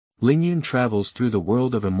Lingyun travels through the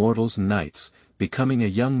world of immortals and knights, becoming a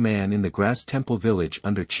young man in the grass temple village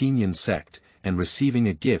under Qingyun Sect, and receiving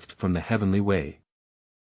a gift from the heavenly way.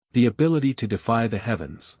 The ability to defy the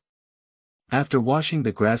heavens. After washing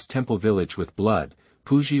the grass temple village with blood,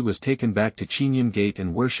 Puzhi was taken back to Qingyun Gate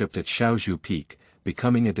and worshipped at Xiaozhu Peak,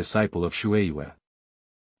 becoming a disciple of Shuiyue.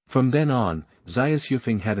 From then on,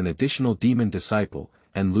 Xiaozhufeng had an additional demon disciple,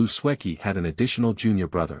 and Lu Xueqi had an additional junior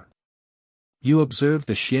brother. You observe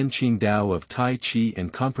the Xuanqing Dao of Tai Chi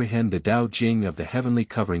and comprehend the Dao Jing of the heavenly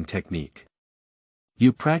covering technique.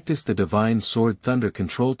 You practice the divine sword thunder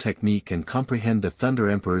control technique and comprehend the Thunder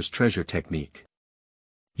Emperor's treasure technique.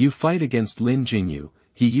 You fight against Lin Jingyu,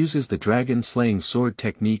 he uses the dragon slaying sword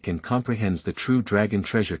technique and comprehends the true dragon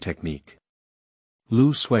treasure technique.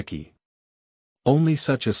 Lu Xueqi. Only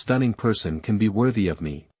such a stunning person can be worthy of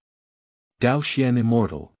me. Daoxuan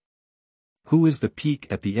Immortal. Who is the peak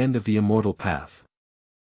at the end of the immortal path?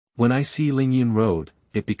 When I see Lingyun Road,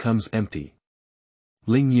 it becomes empty.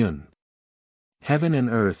 Ling Yun. Heaven and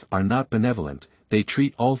earth are not benevolent, they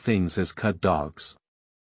treat all things as cud dogs.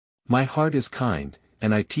 My heart is kind,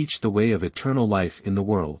 and I teach the way of eternal life in the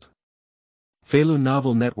world. Feilu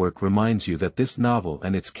Novel Network reminds you that this novel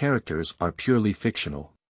and its characters are purely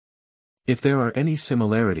fictional. If there are any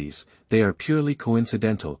similarities, they are purely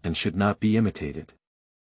coincidental and should not be imitated.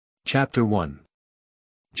 Chapter 1.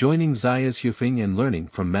 Joining Xiaozhufeng and learning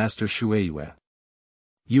from Master Shuiyue.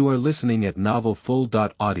 You are listening at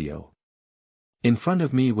novelfull.audio. In front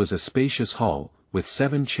of me was a spacious hall, with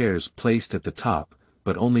 7 chairs placed at the top,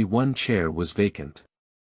 but only 1 chair was vacant.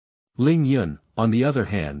 Ling Yun, on the other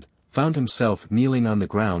hand, found himself kneeling on the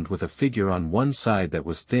ground with a figure on one side that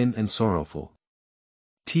was thin and sorrowful.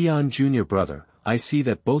 Tian junior brother, I see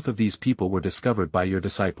that both of these people were discovered by your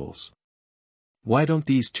disciples. Why don't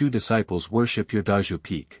these 2 disciples worship your Xiaozhu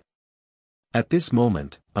Peak? At this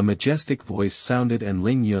moment, a majestic voice sounded and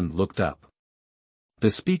Ling Yun looked up. The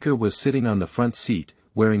speaker was sitting on the front seat,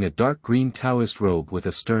 wearing a dark green Taoist robe with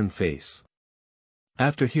a stern face.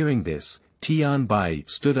 After hearing this, Tian Bai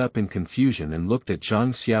stood up in confusion and looked at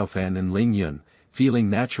Zhang Xiaofan and Ling Yun, feeling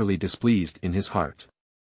naturally displeased in his heart.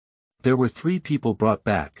 There were 3 people brought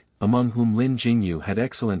back, among whom Lin Jingyu had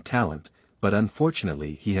excellent talent, but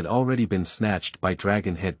unfortunately he had already been snatched by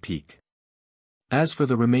Dragon Head Peak. As for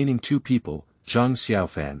the remaining 2 people, Zhang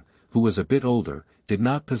Xiaofan, who was a bit older, did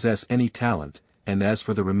not possess any talent, and as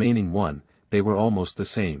for the remaining 1, they were almost the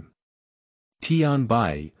same. Tian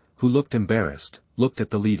Bai, who looked embarrassed, looked at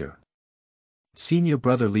the leader. Senior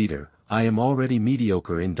brother leader, I am already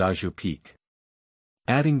mediocre in Xiaozhu Peak.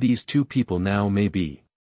 Adding these 2 people now may be.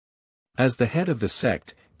 As the head of the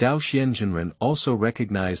sect, Dao Xianzhenren also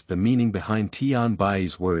recognized the meaning behind Tian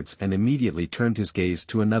Bai's words and immediately turned his gaze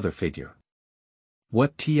to another figure.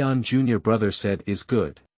 What Tian junior brother said is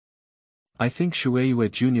good. I think Shuiyue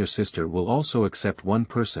junior sister will also accept 1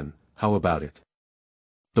 person, how about it?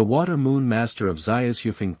 The water moon master of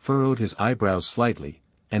Xiaozhufeng furrowed his eyebrows slightly,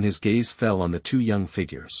 and his gaze fell on the 2 young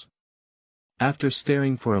figures. After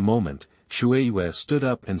staring for a moment, Shuiyue stood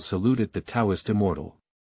up and saluted the Taoist immortal.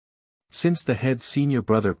 Since the head senior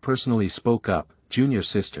brother personally spoke up, junior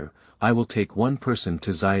sister, I will take 1 person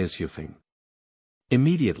to Xiaozhufeng.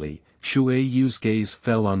 Immediately, Shuiyue's gaze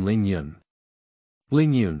fell on Ling Yun.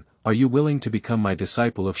 Ling Yun, are you willing to become my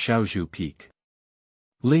disciple of Xiaozhu Peak?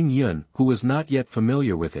 Ling Yun, who was not yet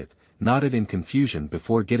familiar with it, nodded in confusion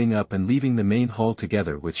before getting up and leaving the main hall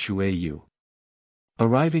together with Shuiyu.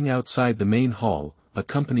 Arriving outside the main hall,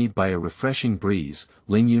 accompanied by a refreshing breeze,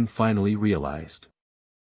 Ling Yun finally realized.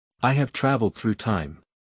 I have traveled through time.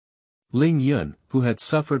 Ling Yun, who had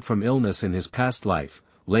suffered from illness in his past life,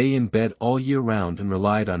 lay in bed all year round and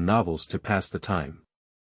relied on novels to pass the time.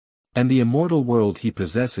 And the immortal world he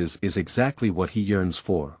possesses is exactly what he yearns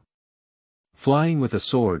for. Flying with a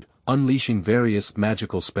sword, unleashing various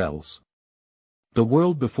magical spells. The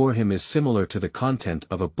world before him is similar to the content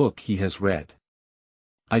of a book he has read.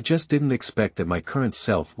 I just didn't expect that my current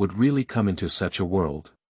self would really come into such a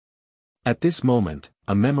world. At this moment,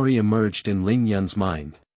 a memory emerged in Ling Yun's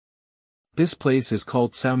mind. This place is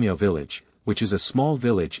called Saomiao Village, which is a small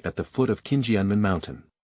village at the foot of Qingyun Mountain.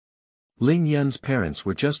 Ling Yun's parents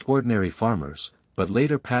were just ordinary farmers, but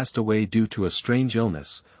later passed away due to a strange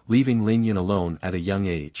illness, leaving Ling Yun alone at a young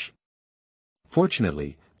age.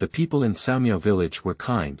 Fortunately, the people in Saomiao village were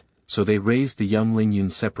kind, so they raised the young Ling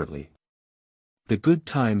Yun separately. The good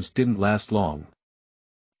times didn't last long.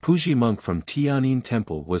 Puzhi monk from Tian'in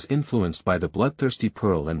temple was influenced by the bloodthirsty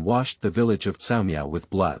pearl and washed the village of Saomiao with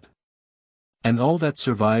blood. And all that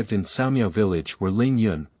survived in Saomiao village were Ling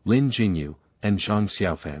Yun, Lin Jingyu, and Zhang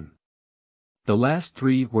Xiaofan. The last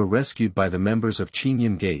three were rescued by the members of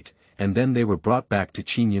Qingyun Gate, and then they were brought back to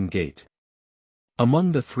Qingyun Gate.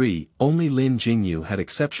 Among the three, only Lin Jingyu had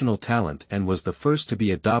exceptional talent and was the first to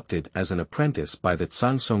be adopted as an apprentice by the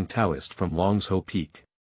Zhangsong Taoist from Lu Peak.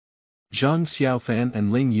 Zhang Xiaofan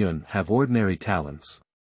and Ling Yun have ordinary talents.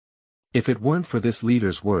 If it weren't for this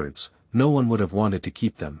leader's words, no one would have wanted to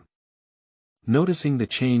keep them. Noticing the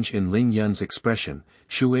change in Ling Yun's expression,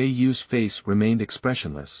 Xueyu's face remained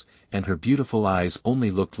expressionless, and her beautiful eyes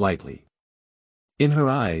only looked lightly. In her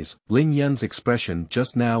eyes, Ling Yun's expression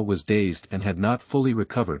just now was dazed and had not fully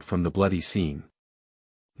recovered from the bloody scene.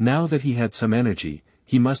 Now that he had some energy,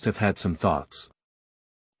 he must have had some thoughts.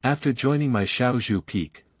 After joining my Xiaozhu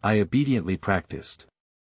Peak, I obediently practiced.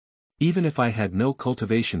 Even if I had no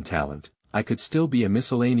cultivation talent, I could still be a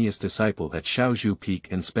miscellaneous disciple at Xiaozhu Peak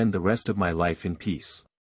and spend the rest of my life in peace.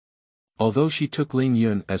 Although she took Ling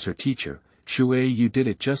Yun as her teacher, Xueyu did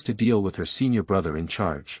it just to deal with her senior brother in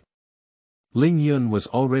charge. Ling Yun was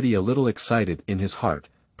already a little excited in his heart,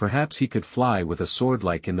 perhaps he could fly with a sword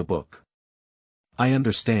like in the book. I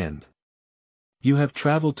understand. You have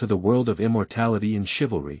traveled to the world of immortality and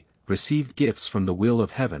chivalry, received gifts from the will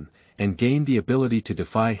of heaven, and gained the ability to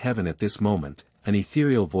defy heaven at this moment. An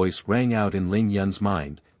ethereal voice rang out in Ling Yun's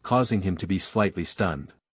mind, causing him to be slightly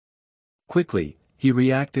stunned. Quickly, he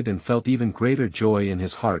reacted and felt even greater joy in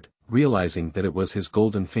his heart, realizing that it was his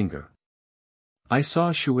golden finger. I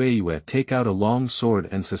saw Xueyue take out a long sword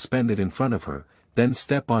and suspend it in front of her, then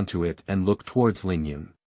step onto it and look towards Ling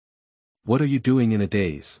Yun. What are you doing in a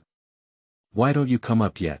daze? Why don't you come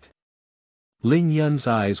up yet? Ling Yun's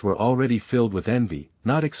eyes were already filled with envy,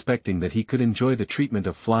 not expecting that he could enjoy the treatment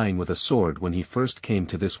of flying with a sword when he first came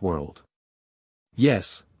to this world.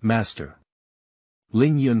 Yes, master.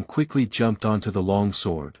 Ling Yun quickly jumped onto the long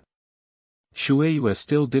sword. Xueyue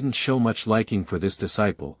still didn't show much liking for this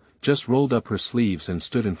disciple, just rolled up her sleeves and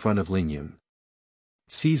stood in front of Ling Yun.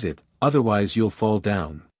 Seize it, otherwise you'll fall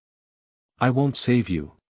down. I won't save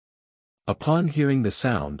you. Upon hearing the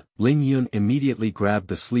sound, Ling Yun immediately grabbed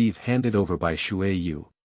the sleeve handed over by Xueyu.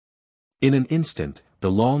 In an instant,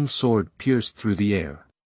 the long sword pierced through the air.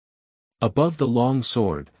 Above the long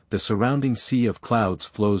sword, the surrounding sea of clouds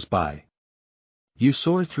flows by. You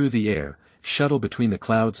soar through the air, shuttle between the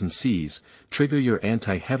clouds and seas, trigger your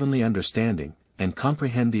anti-heavenly understanding, and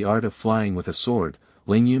comprehend the art of flying with a sword.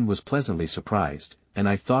 Ling Yun was pleasantly surprised, and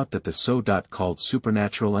I thought that the so-called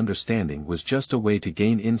supernatural understanding was just a way to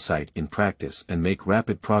gain insight in practice and make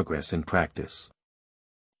rapid progress in practice.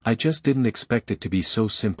 I just didn't expect it to be so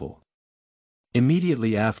simple.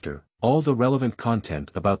 Immediately after, all the relevant content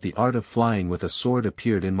about the art of flying with a sword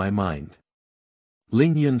appeared in my mind.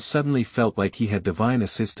 Ling Yun suddenly felt like he had divine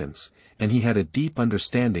assistance, and he had a deep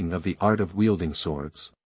understanding of the art of wielding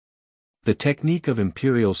swords. The technique of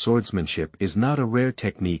imperial swordsmanship is not a rare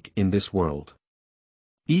technique in this world.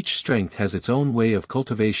 Each strength has its own way of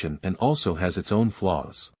cultivation and also has its own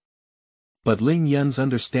flaws. But Ling Yun's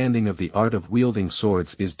understanding of the art of wielding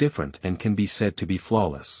swords is different and can be said to be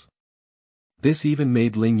flawless. This even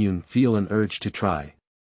made Ling Yun feel an urge to try.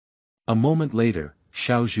 A moment later,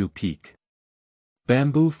 Xiaozhu Peak.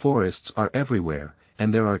 Bamboo forests are everywhere,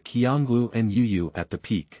 and there are Qianglu and Yuyu at the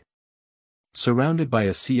peak. Surrounded by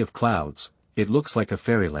a sea of clouds, it looks like a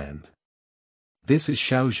fairyland. This is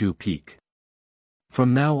Xiaozhu Peak.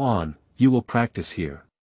 From now on, you will practice here.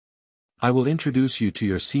 I will introduce you to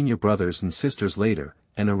your senior brothers and sisters later,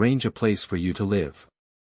 and arrange a place for you to live.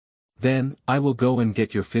 Then, I will go and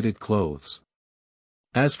get your fitted clothes.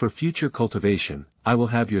 As for future cultivation, I will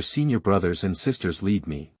have your senior brothers and sisters lead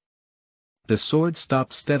me. The sword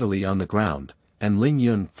stopped steadily on the ground, and Ling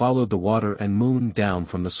Yun followed the water and moon down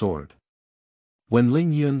from the sword. When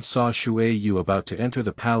Ling Yun saw Xueyu about to enter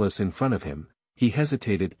the palace in front of him, he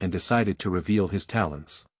hesitated and decided to reveal his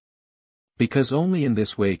talents. Because only in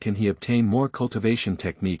this way can he obtain more cultivation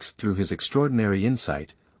techniques through his extraordinary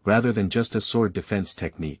insight, rather than just a sword defense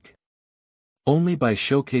technique. Only by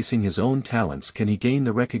showcasing his own talents can he gain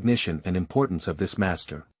the recognition and importance of this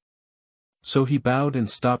master. So he bowed and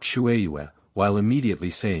stopped Xueyu, while immediately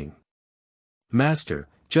saying, Master,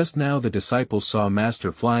 just now the disciple saw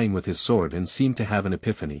Master flying with his sword and seemed to have an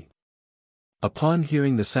epiphany. Upon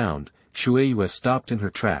hearing the sound, Xueyu stopped in her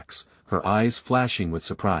tracks, her eyes flashing with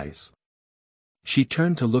surprise. She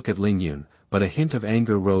turned to look at Ling Yun, but a hint of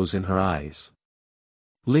anger rose in her eyes.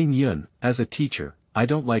 Ling Yun, as a teacher, I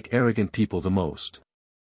don't like arrogant people the most.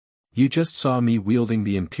 You just saw me wielding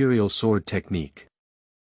the imperial sword technique.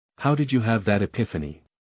 How did you have that epiphany?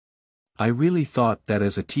 I really thought that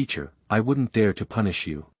as a teacher, I wouldn't dare to punish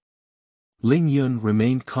you. Ling Yun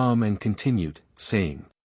remained calm and continued, saying,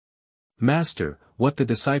 Master, What the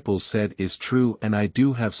disciples said is true, and I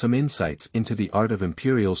do have some insights into the art of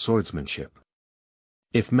imperial swordsmanship.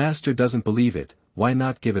 If Master doesn't believe it, why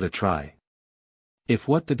not give it a try? If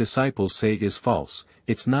what the disciples say is false,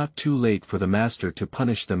 it's not too late for the Master to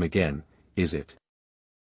punish them again, is it?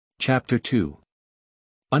 Chapter 2.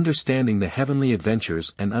 Understanding the Heavenly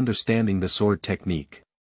Adventures and Understanding the Sword Technique.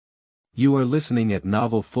 You are listening at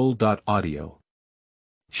novelfull.audio.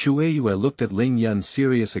 Xiaozhufeng looked at Ling Yun's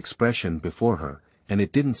serious expression before her, and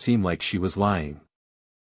it didn't seem like she was lying.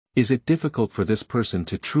 Is it difficult for this person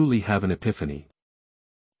to truly have an epiphany?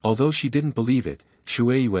 Although she didn't believe it,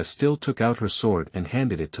 Xiaozhufeng still took out her sword and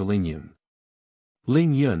handed it to Ling Yun.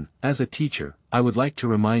 Ling Yun, as a teacher, I would like to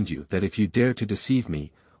remind you that if you dare to deceive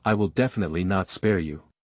me, I will definitely not spare you.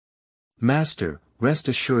 Master, rest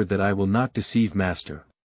assured that I will not deceive Master.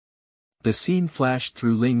 The scene flashed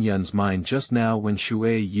through Ling Yun's mind just now when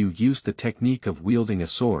Xiaozhufeng used the technique of wielding a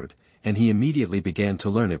sword, and he immediately began to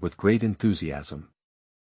learn it with great enthusiasm.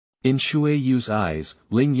 In Xiaozhufeng's eyes,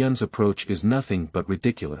 Ling Yun's approach is nothing but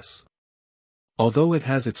ridiculous. Although it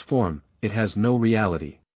has its form, it has no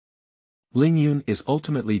reality. Ling Yun is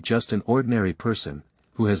ultimately just an ordinary person,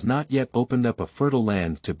 who has not yet opened up a fertile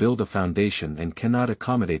land to build a foundation and cannot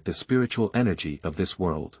accommodate the spiritual energy of this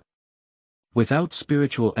world. Without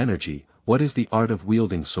spiritual energy, what is the art of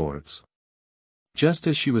wielding swords? Just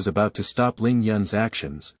as she was about to stop Ling Yun's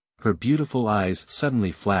actions, her beautiful eyes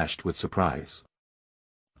suddenly flashed with surprise.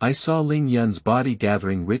 I saw Ling Yun's body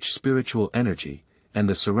gathering rich spiritual energy, and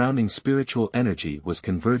the surrounding spiritual energy was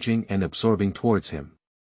converging and absorbing towards him.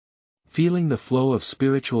 Feeling the flow of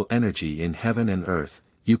spiritual energy in heaven and earth,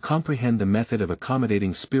 you comprehend the method of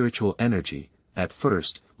accommodating spiritual energy. At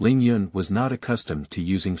first, Ling Yun was not accustomed to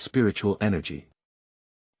using spiritual energy.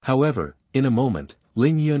 However, in a moment,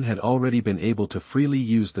 Ling Yun had already been able to freely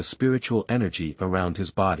use the spiritual energy around his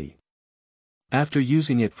body. After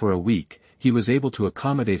using it for a week, he was able to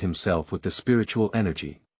accommodate himself with the spiritual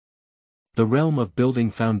energy. The realm of building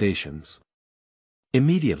foundations.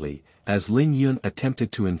 Immediately, as Ling Yun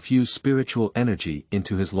attempted to infuse spiritual energy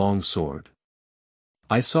into his long sword,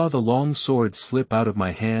 I saw the long sword slip out of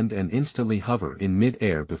my hand and instantly hover in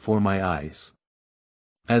mid-air before my eyes.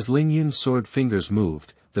 As Ling Yun's sword fingers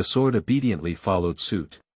moved, the sword obediently followed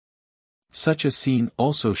suit. Such a scene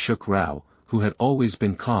also shook Rao, who had always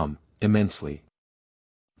been calm, immensely.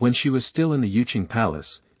 When she was still in the Yuqing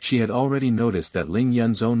Palace, she had already noticed that Ling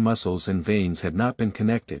Yun's own muscles and veins had not been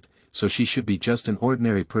connected, so she should be just an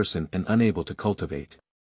ordinary person and unable to cultivate.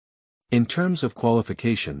 In terms of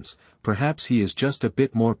qualifications, perhaps he is just a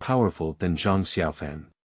bit more powerful than Zhang Xiaofan.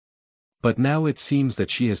 But now it seems that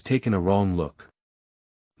she has taken a wrong look.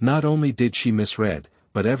 Not only did she misread,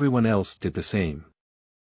 but everyone else did the same.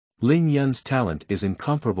 Ling Yun's talent is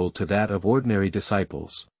incomparable to that of ordinary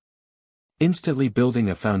disciples. Instantly building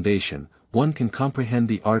a foundation, one can comprehend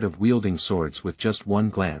the art of wielding swords with just one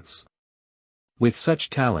glance. With such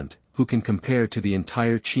talent, who can compare to the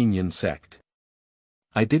entire Qingyun Sect?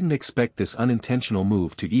 I didn't expect this unintentional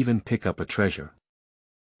move to even pick up a treasure.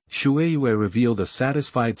 Xiaozhufeng revealed a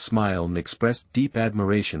satisfied smile and expressed deep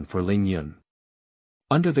admiration for Ling Yun.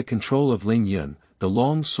 Under the control of Ling Yun, the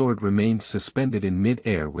long sword remained suspended in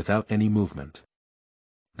mid-air without any movement.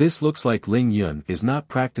 This looks like Ling Yun is not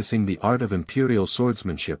practicing the art of imperial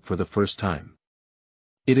swordsmanship for the first time.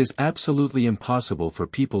 It is absolutely impossible for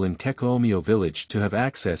people in Kekoomyo village to have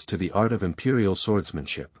access to the art of imperial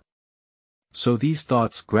swordsmanship. So these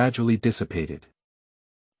thoughts gradually dissipated.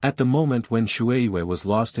 At the moment when Xiaozhufeng was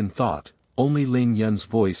lost in thought, only Ling Yun's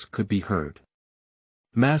voice could be heard.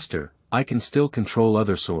 Master, I can still control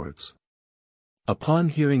other swords. Upon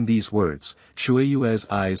hearing these words, Xiaozhufeng's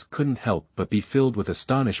eyes couldn't help but be filled with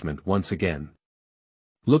astonishment once again.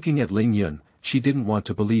 Looking at Ling Yun, she didn't want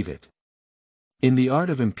to believe it. In the art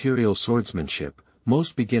of imperial swordsmanship,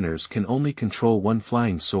 most beginners can only control one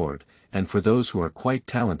flying sword, and for those who are quite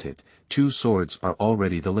talented, 2 swords are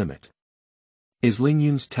already the limit. Is Ling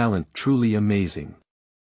Yun's talent truly amazing?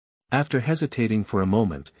 After hesitating for a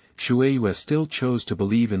moment, Xiaozhufeng still chose to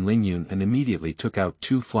believe in Ling Yun and immediately took out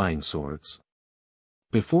 2 flying swords.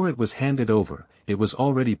 Before it was handed over, it was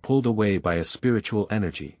already pulled away by a spiritual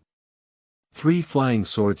energy. 3 flying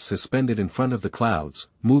swords suspended in front of the clouds,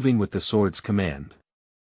 moving with the sword's command.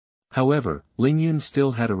 However, Ling Yun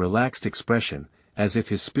still had a relaxed expression, as if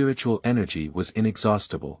his spiritual energy was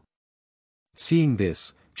inexhaustible. Seeing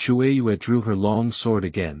this, Xiaozhufeng drew her long sword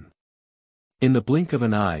again. In the blink of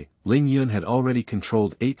an eye, Ling Yun had already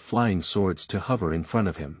controlled 8 flying swords to hover in front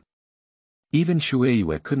of him. Even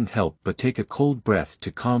Xiaozhufeng couldn't help but take a cold breath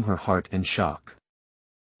to calm her heart and shock.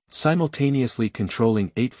 Simultaneously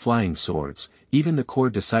controlling 8 flying swords, even the core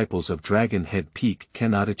disciples of Dragon Head Peak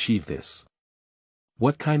cannot achieve this.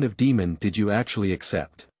 What kind of demon did you actually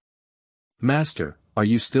accept? Master, are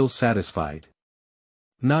you still satisfied?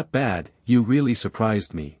 Not bad, you really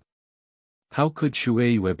surprised me. How could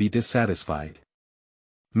Xiaozhufeng be dissatisfied?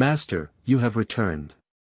 Master, you have returned.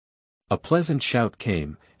 A pleasant shout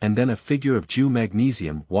came, and then a figure of Jew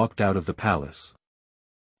magnesium walked out of the palace.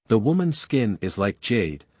 The woman's skin is like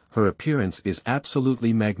jade, her appearance is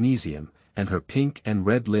absolutely magnesium, and her pink and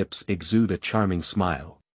red lips exude a charming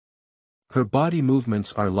smile. Her body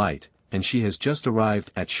movements are light, and she has just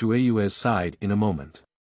arrived at Xiaozhufeng's side in a moment.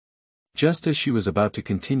 Just as she was about to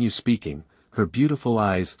continue speaking, her beautiful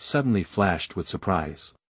eyes suddenly flashed with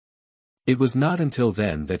surprise. It was not until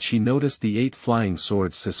then that she noticed the 8 flying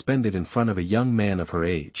swords suspended in front of a young man of her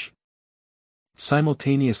age.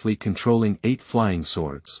 Simultaneously controlling 8 flying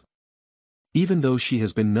swords. Even though she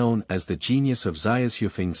has been known as the genius of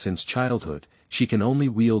Xiaozhufeng since childhood, she can only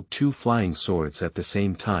wield 2 flying swords at the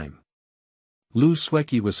same time. Lu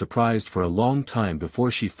Xueqi was surprised for a long time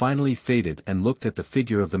before she finally faded and looked at the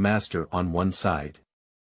figure of the master on one side.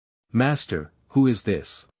 Master, who is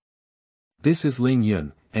this? This is Ling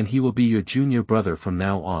Yun, and he will be your junior brother from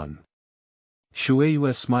now on.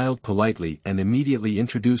 Xiaozhufeng smiled politely and immediately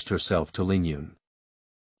introduced herself to Ling Yun.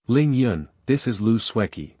 Ling Yun, this is Lu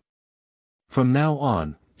Xueqi. From now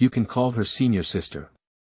on, you can call her senior sister.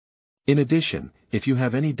 In addition, if you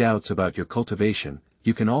have any doubts about your cultivation,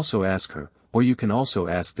 you can also ask her, or you can also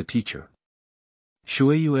ask the teacher.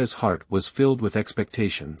 Xiaozhufeng's heart was filled with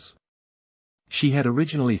expectations. She had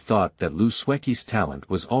originally thought that Lu Xueqi's talent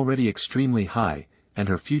was already extremely high, and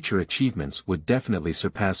her future achievements would definitely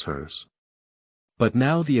surpass hers. But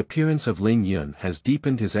now the appearance of Ling Yun has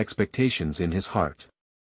deepened his expectations in his heart.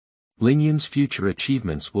 Ling Yun's future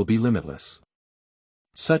achievements will be limitless.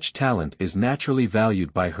 Such talent is naturally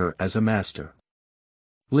valued by her as a master.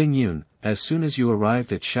 Ling Yun, as soon as you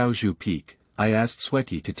arrived at Xiaozhu Peak, I asked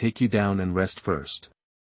Xueqi to take you down and rest first.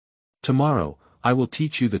 Tomorrow, I will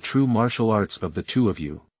teach you the true martial arts of the two of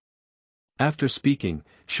you. After speaking,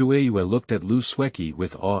 Xiaozhufeng looked at Lu Xueqi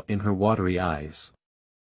with awe in her watery eyes.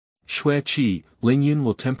 Xueqi, Ling Yun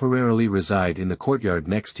will temporarily reside in the courtyard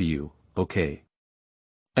next to you, okay?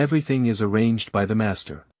 Everything is arranged by the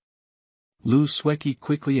master. Lu Xueqi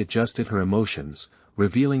quickly adjusted her emotions,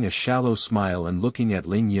 revealing a shallow smile and looking at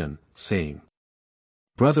Ling Yun, saying,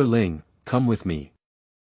 Brother Ling, come with me.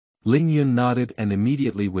 Ling Yun nodded and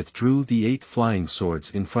immediately withdrew the 8 flying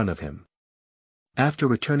swords in front of him. After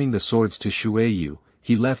returning the swords to Xiaozhufeng,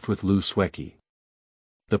 he left with Lu Xueqi.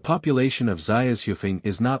 The population of Xiaozhufeng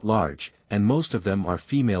is not large, and most of them are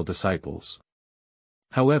female disciples.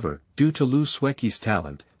 However, due to Lu Xueqi's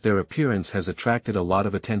talent, their appearance has attracted a lot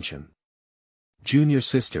of attention. Junior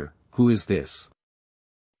sister, who is this?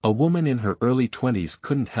 A woman in her early 20s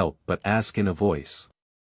couldn't help but ask in a voice.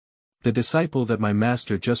 The disciple that my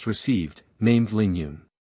master just received, named Ling Yun.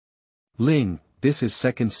 Ling, this is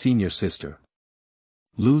second senior sister.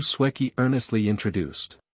 Lu Xueqi earnestly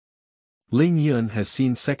introduced. Ling Yun has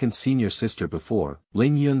seen second senior sister before,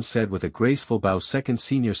 Ling Yun said with a graceful bow. Second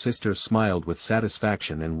senior sister smiled with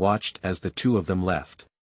satisfaction and watched as the two of them left.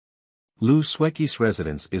 Lu Xueqi's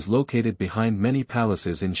residence is located behind many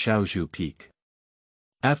palaces in Xiaozhu Peak.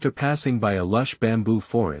 After passing by a lush bamboo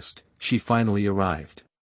forest, she finally arrived.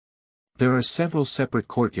 There are several separate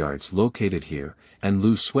courtyards located here, and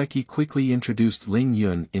Lu Xueqi quickly introduced Ling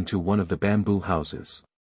Yun into one of the bamboo houses.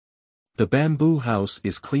 The bamboo house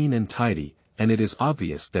is clean and tidy, and it is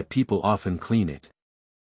obvious that people often clean it.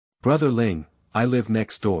 Brother Ling, I live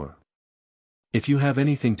next door. If you have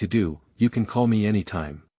anything to do, you can call me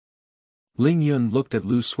anytime. Ling Yun looked at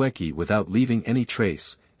Lu Xueqi without leaving any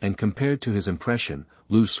trace, and compared to his impression,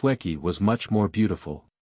 Lu Xueqi was much more beautiful.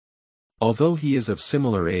 Although he is of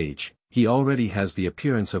similar age, he already has the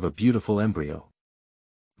appearance of a beautiful embryo.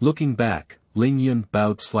 Looking back, Ling Yun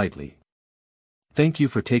bowed slightly. Thank you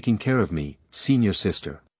for taking care of me, senior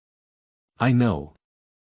sister. I know.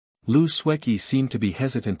 Lu Xueqi seemed to be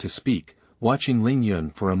hesitant to speak, watching Ling Yun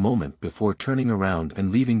for a moment before turning around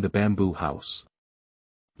and leaving the bamboo house.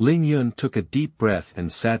 Ling Yun took a deep breath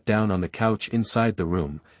and sat down on the couch inside the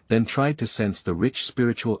room, then tried to sense the rich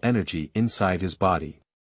spiritual energy inside his body.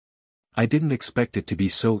 I didn't expect it to be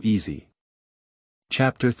so easy.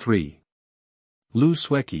 Chapter 3. Lu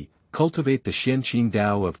Xueqi, Cultivate the Xianqing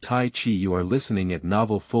Dao of Tai Chi. You are listening at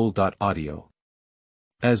novelfull.audio.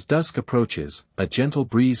 As dusk approaches, a gentle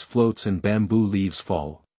breeze floats and bamboo leaves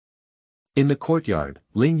fall. In the courtyard,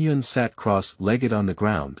 Ling Yun sat cross-legged on the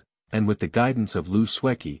ground, and with the guidance of Lu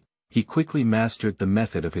Xueqi, he quickly mastered the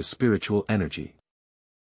method of his spiritual energy.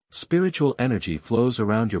 Spiritual energy flows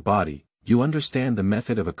around your body, you understand the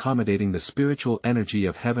method of accommodating the spiritual energy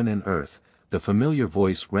of heaven and earth. The familiar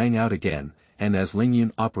voice rang out again, and as Ling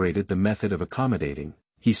Yun operated the method of accommodating,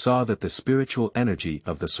 he saw that the spiritual energy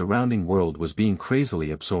of the surrounding world was being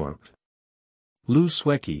crazily absorbed. Lu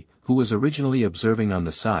Xueqi, who was originally observing on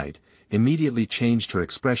the side, immediately changed her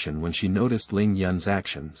expression when she noticed Ling Yun's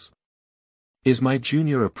actions. Is my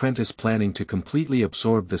junior apprentice planning to completely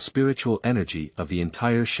absorb the spiritual energy of the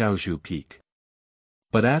entire Xiaozhu Peak?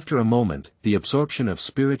 But after a moment, the absorption of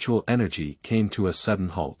spiritual energy came to a sudden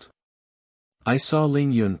halt. I saw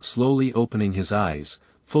Ling Yun slowly opening his eyes,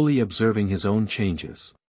 fully observing his own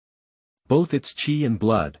changes. Both its qi and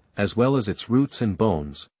blood, as well as its roots and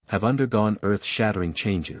bones, have undergone earth-shattering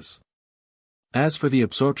changes. As for the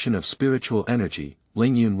absorption of spiritual energy,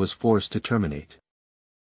 Ling Yun was forced to terminate.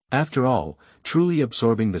 After all, truly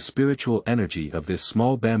absorbing the spiritual energy of this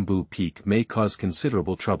small bamboo peak may cause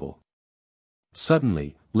considerable trouble.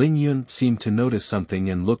 Suddenly, Ling Yun seemed to notice something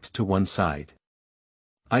and looked to one side.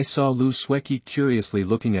 I saw Lu Xueqi curiously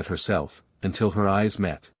looking at herself, until her eyes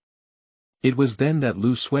met. It was then that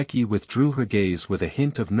Lu Xueqi withdrew her gaze with a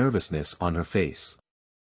hint of nervousness on her face.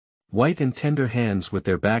 White and tender hands with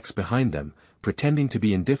their backs behind them, pretending to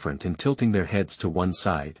be indifferent and tilting their heads to one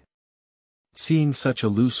side. Seeing such a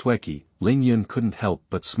Lu Xueqi, Ling Yun couldn't help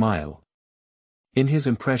but smile. In his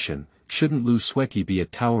impression, shouldn't Lu Xueqi be a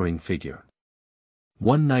towering figure?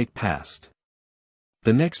 One night passed.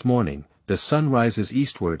 The next morning, the sun rises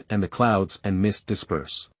eastward and the clouds and mist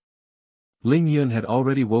disperse. Ling Yun had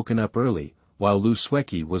already woken up early, while Lu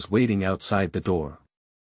Xueqi was waiting outside the door.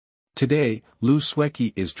 Today, Lu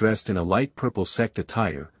Xueqi is dressed in a light purple sect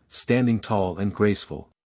attire, standing tall and graceful.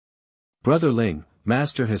 Brother Ling,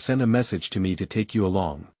 Master has sent a message to me to take you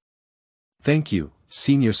along. Thank you,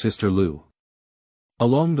 senior sister Lu.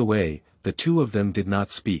 Along the way, the two of them did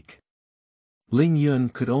not speak. Ling Yun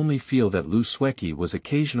could only feel that Lu Xueqi was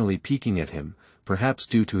occasionally peeking at him, perhaps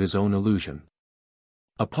due to his own illusion.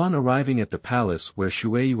 Upon arriving at the palace where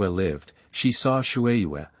Xiaozhufeng lived, she saw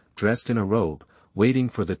Xiaozhufeng, dressed in a robe, waiting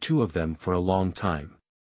for the two of them for a long time.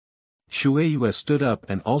 Xiaozhufeng stood up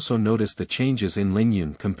and also noticed the changes in Ling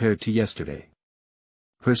Yun compared to yesterday.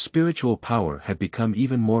 Her spiritual power had become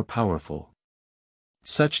even more powerful.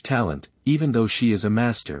 Such talent, even though she is a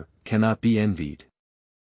master, cannot be envied.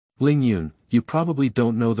 Ling Yun, you probably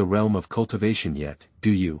don't know the realm of cultivation yet,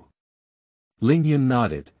 do you? Ling Yun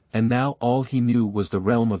nodded, and now all he knew was the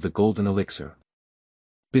realm of the golden elixir.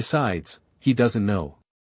 Besides, he doesn't know.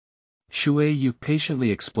 Xiaozhufeng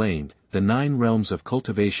patiently explained, the 9 realms of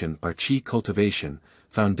cultivation are qi cultivation,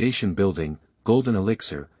 foundation building, golden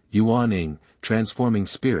elixir, Yuan-ing, transforming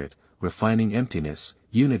spirit, refining emptiness,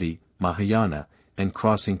 unity, Mahayana, and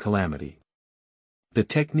crossing calamity. The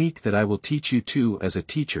technique that I will teach you to as a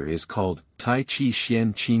teacher is called Tai Chi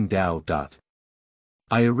Xian Qing Dao.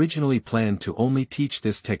 I originally planned to only teach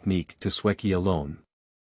this technique to Xueqi alone.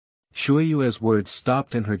 Xiaozhufeng's words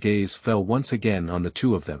stopped and her gaze fell once again on the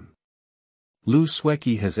two of them. Lu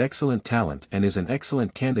Xueqi has excellent talent and is an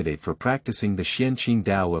excellent candidate for practicing the Xianqing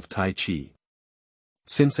Dao of Tai Chi.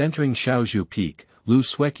 Since entering Xiaozhu Peak, Lu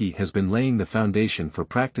Xueqi has been laying the foundation for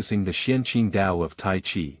practicing the Xianqing Dao of Tai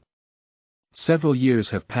Chi. Several years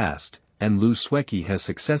have passed, and Lu Xueqi has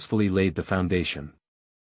successfully laid the foundation.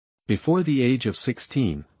 Before the age of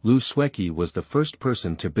 16, Lu Xueqi was the first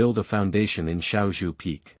person to build a foundation in Xiaozhu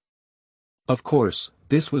Peak. Of course,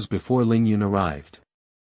 this was before Ling Yun arrived.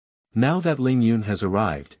 Now that Ling Yun has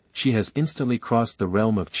arrived, she has instantly crossed the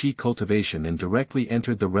realm of qi cultivation and directly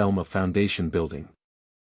entered the realm of foundation building.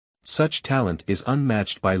 Such talent is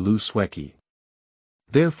unmatched by Lu Xueqi.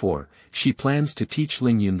 Therefore, she plans to teach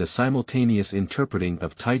Ling Yun the simultaneous interpreting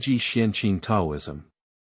of Taiji Xianqing Taoism.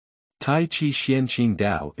 Tai Chi Xianqing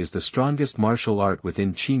Dao is the strongest martial art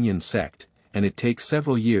within Qingyun Sect, and it takes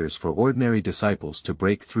several years for ordinary disciples to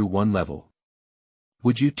break through one level.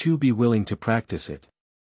 Would you two be willing to practice it?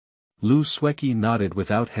 Lu Xueqi nodded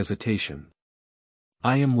without hesitation.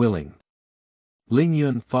 I am willing. Ling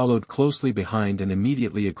Yun followed closely behind and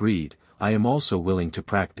immediately agreed, I am also willing to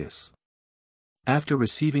practice. After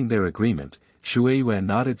receiving their agreement, Xiaozhufeng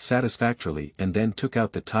nodded satisfactorily and then took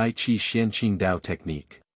out the Tai Chi Xianqing Dao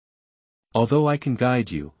technique. Although I can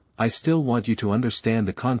guide you, I still want you to understand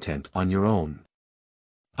the content on your own.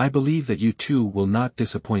 I believe that you two will not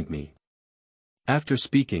disappoint me. After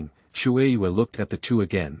speaking, Xiaozhufeng looked at the two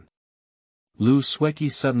again. Lu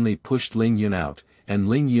Xueqi suddenly pushed Ling Yun out, and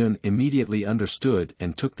Ling Yun immediately understood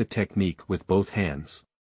and took the technique with both hands.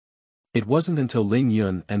 It wasn't until Ling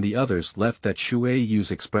Yun and the others left that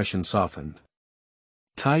Xiaozhu's expression softened.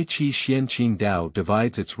 Tai Chi Xianqing Dao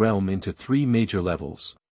divides its realm into 3 major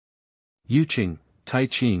levels. Yuqing,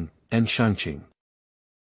 Taiqing, and Xuanqing.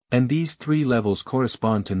 And these 3 levels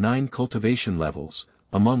correspond to 9 cultivation levels,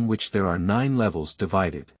 among which there are 9 levels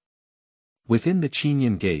divided. Within the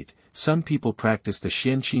Qingyun Gate, some people practice the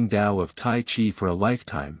Xianqing Dao of Tai Chi for a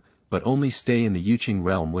lifetime, but only stay in the Yuqing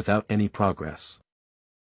realm without any progress.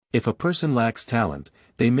 If a person lacks talent,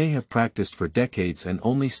 they may have practiced for decades and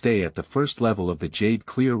only stay at the first level of the Jade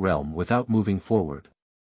Clear realm without moving forward.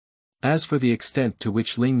 As for the extent to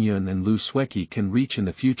which Ling Yun and Lu Xueqi can reach in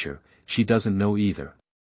the future, she doesn't know either.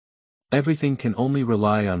 Everything can only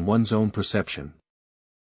rely on one's own perception.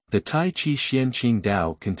 The Tai Chi Xianqing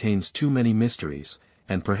Dao contains too many mysteries,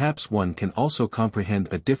 and perhaps one can also comprehend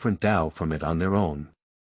a different Dao from it on their own.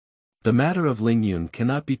 The matter of Ling Yun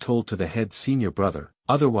cannot be told to the head senior brother,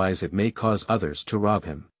 otherwise it may cause others to rob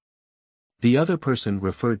him. The other person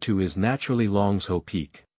referred to is naturally Lu Xueqi.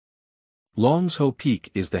 Lu Xueqi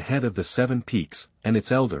is the head of the 7 peaks, and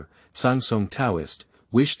its elder, Sangsong Taoist,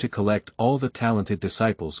 wished to collect all the talented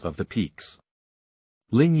disciples of the peaks.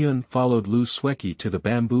 Ling Yun followed Lu Xueqi to the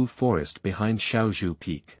bamboo forest behind Xiaozhu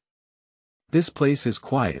Peak. This place is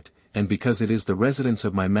quiet, and because it is the residence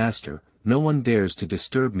of my master, no one dares to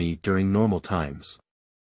disturb me during normal times.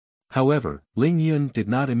 However, Ling Yun did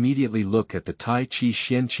not immediately look at the Tai Chi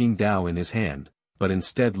Xianqing Dao in his hand, but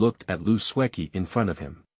instead looked at Lu Xueqi in front of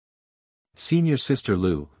him. Senior Sister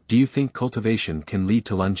Lu, do you think cultivation can lead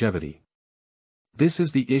to longevity? This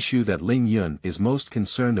is the issue that Ling Yun is most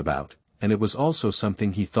concerned about, and it was also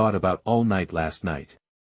something he thought about all night last night.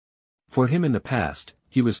 For him in the past,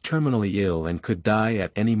 he was terminally ill and could die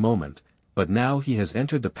at any moment, but now he has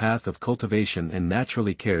entered the path of cultivation and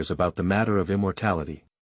naturally cares about the matter of immortality.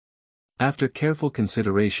 After careful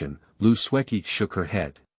consideration, Lu Xueqi shook her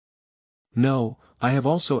head. No, I have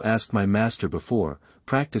also asked my master before,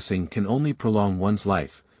 practicing can only prolong one's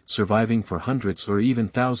life, surviving for hundreds or even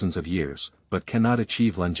thousands of years, but cannot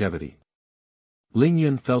achieve longevity. Ling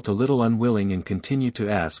Yun felt a little unwilling and continued to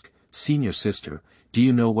ask, Senior Sister, do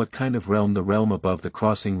you know what kind of realm the realm above the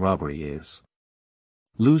crossing robbery is?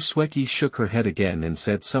 Lu Xueqi shook her head again and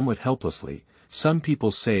said somewhat helplessly, some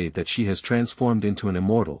people say that she has transformed into an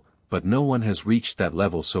immortal, but no one has reached that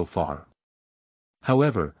level so far.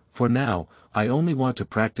 However, for now, I only want to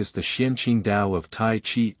practice the Xianqing Dao of Tai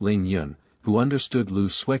Chi. Ling Yun, who understood Lu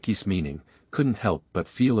Xueqi's meaning, couldn't help but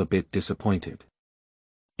feel a bit disappointed.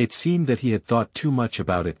 It seemed that he had thought too much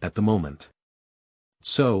about it at the moment.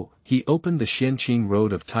 So, he opened the Xianqing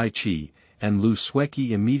Road of Tai Chi, and Lu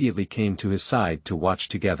Xueqi immediately came to his side to watch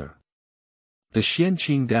together. The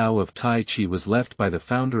Xianqing Dao of Tai Chi was left by the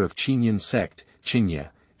founder of Qingyun Sect, Qingye,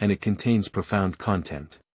 and it contains profound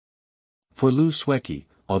content. For Lu Xueqi,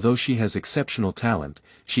 although she has exceptional talent,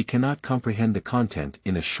 she cannot comprehend the content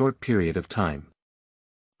in a short period of time.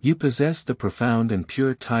 You possess the profound and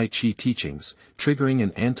pure Tai Chi teachings, triggering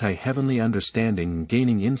an anti-heavenly understanding and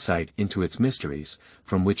gaining insight into its mysteries,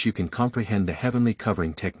 from which you can comprehend the heavenly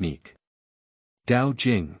covering technique. Dao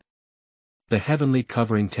Jing. The heavenly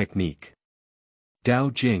covering technique.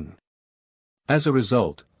 Dao Jing. As a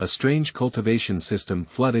result, a strange cultivation system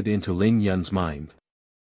flooded into Ling Yun's mind.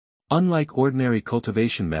 Unlike ordinary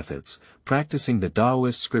cultivation methods, practicing the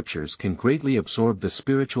Taoist scriptures can greatly absorb the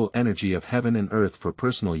spiritual energy of heaven and earth for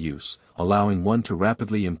personal use, allowing one to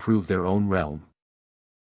rapidly improve their own realm.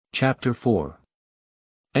 Chapter 4.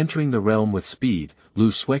 Entering the realm with speed, Lu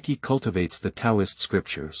Xueqi cultivates the Taoist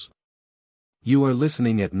scriptures. You are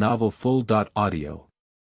listening at novelfull.audio.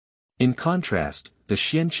 In contrast, the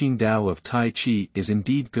Xianqing Dao of Tai Chi is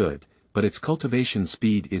indeed good, but its cultivation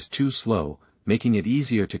speed is too slow, making it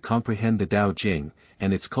easier to comprehend the Dao Jing,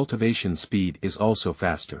 and its cultivation speed is also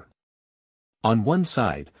faster. On one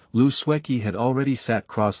side, Lu Xueqi had already sat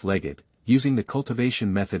cross-legged, using the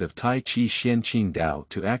cultivation method of Tai Chi Xianqing Dao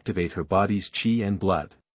to activate her body's qi and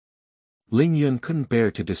blood. Ling Yun couldn't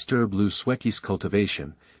bear to disturb Lu Xueqi's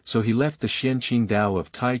cultivation, so he left the Xianqing Dao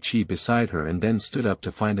of Tai Chi beside her and then stood up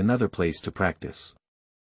to find another place to practice.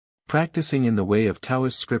 Practicing in the way of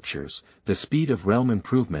Taoist scriptures, the speed of realm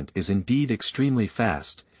improvement is indeed extremely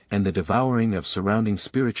fast, and the devouring of surrounding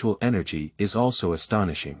spiritual energy is also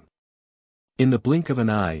astonishing. In the blink of an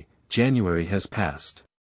eye, January has passed.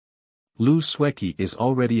 Lu Xueqi is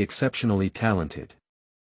already exceptionally talented.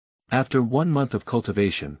 After 1 month of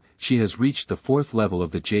cultivation, she has reached the 4th level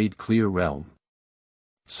of the Jade Clear realm.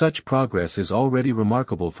 Such progress is already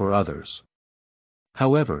remarkable for others.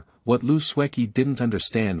 However, what Lu Xueqi didn't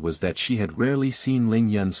understand was that she had rarely seen Ling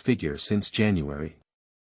Yun's figure since January.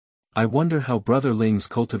 I wonder how Brother Ling's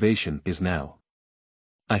cultivation is now.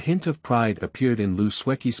 A hint of pride appeared in Lu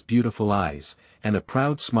Xueqi's beautiful eyes, and a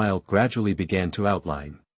proud smile gradually began to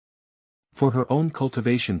outline. For her own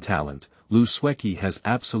cultivation talent, Lu Xueqi has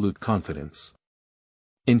absolute confidence.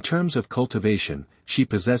 In terms of cultivation, she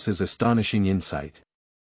possesses astonishing insight.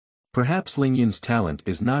 Perhaps Lingyun's talent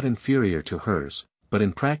is not inferior to hers, but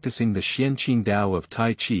in practicing the Xianqing Dao of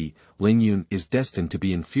Tai Chi, Lingyun is destined to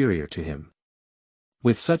be inferior to him.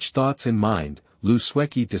 With such thoughts in mind, Lu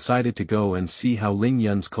Xueqi decided to go and see how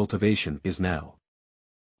Lingyun's cultivation is now.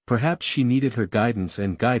 Perhaps she needed her guidance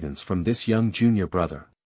from this young junior brother.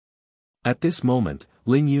 At this moment,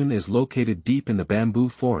 Lingyun is located deep in the bamboo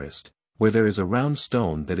forest, where there is a round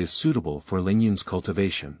stone that is suitable for Lingyun's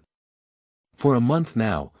cultivation. For a month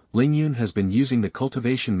now, Lingyun has been using the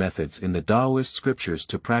cultivation methods in the Taoist scriptures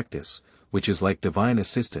to practice, which is like divine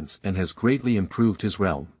assistance and has greatly improved his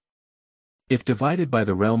realm. If divided by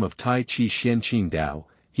the realm of Tai Chi Xianqing Dao,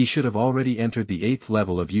 he should have already entered the 8th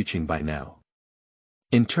level of Yuqing by now.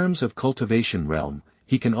 In terms of cultivation realm,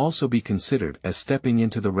 he can also be considered as stepping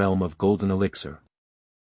into the realm of golden elixir.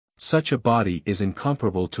 Such a body is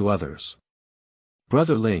incomparable to others.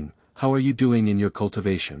 Brother Ling, how are you doing in your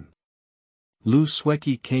cultivation? Lu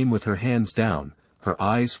Xueqi came with her hands down, her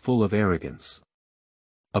eyes full of arrogance.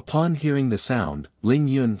 Upon hearing the sound, Ling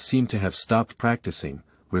Yun seemed to have stopped practicing,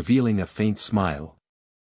 revealing a faint smile.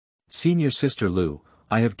 Senior sister Lu,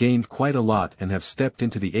 I have gained quite a lot and have stepped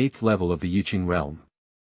into the 8th level of the Yuqing realm.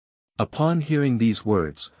 Upon hearing these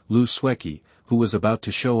words, Lu Xueqi, who was about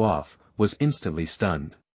to show off, was instantly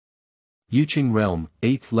stunned. Yuqing realm,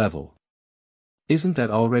 8th level. Isn't that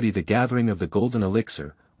already the gathering of the golden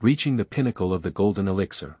elixir, reaching the pinnacle of the golden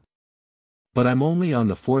elixir? But I'm only on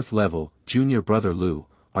the 4th level, junior brother Lu,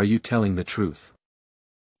 are you telling the truth?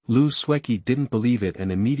 Lu Xueqi didn't believe it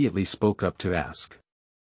and immediately spoke up to ask.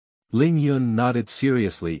 Ling Yun nodded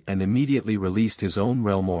seriously and immediately released his own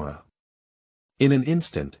realm aura. In an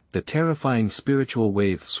instant, the terrifying spiritual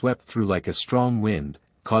wave swept through like a strong wind,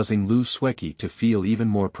 causing Lu Xueqi to feel even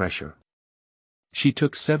more pressure. She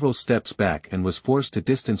took several steps back and was forced to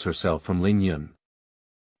distance herself from Ling Yun.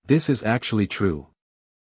 This is actually true.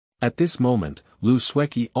 At this moment, Lu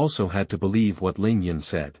Xueqi also had to believe what Ling Yun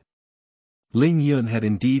said. Ling Yun had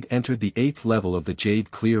indeed entered the 8th level of the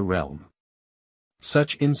Jade Clear realm.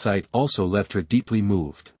 Such insight also left her deeply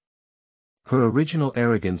moved. Her original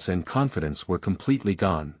arrogance and confidence were completely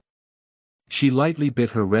gone. She lightly bit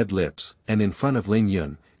her red lips, and in front of Ling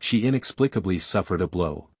Yun, she inexplicably suffered a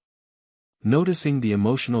blow. Noticing the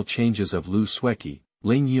emotional changes of Lu Xueqi,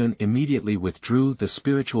 Ling Yun immediately withdrew the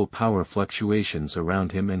spiritual power fluctuations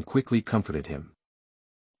around him and quickly comforted him.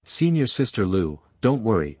 Senior sister Lu, don't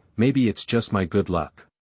worry, maybe it's just my good luck.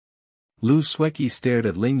 Lu Xueqi stared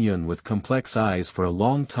at Ling Yun with complex eyes for a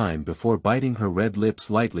long time before biting her red lips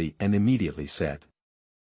lightly and immediately said.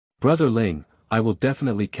 Brother Ling, I will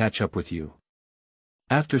definitely catch up with you.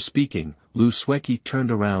 After speaking, Lu Xueqi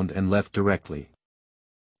turned around and left directly.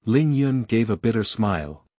 Ling Yun gave a bitter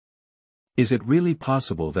smile. Is it really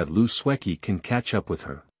possible that Lu Xueqi can catch up with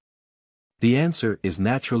her? The answer is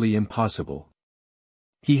naturally impossible.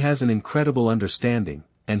 He has an incredible understanding,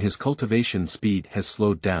 and his cultivation speed has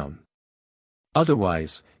slowed down.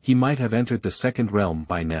 Otherwise, he might have entered the 2nd realm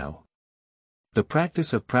by now. The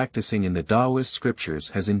practice of practicing in the Taoist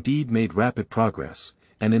scriptures has indeed made rapid progress,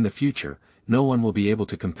 and in the future, no one will be able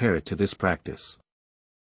to compare it to this practice.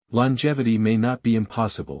 Longevity may not be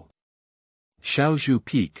impossible. Xiaozhu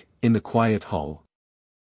Peak, in the quiet hall.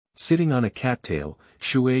 Sitting on a cattail,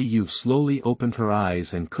 Xiaozhufeng slowly opened her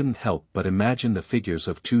eyes and couldn't help but imagine the figures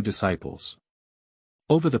of 2 disciples.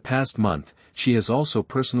 Over the past month, she has also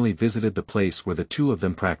personally visited the place where the 2 of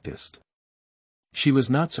them practiced. She was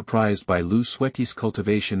not surprised by Lu Xueqi's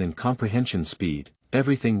cultivation and comprehension speed,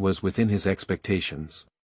 everything was within his expectations.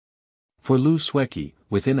 For Lu Xueqi,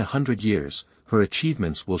 within 100 years, her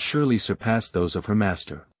achievements will surely surpass those of her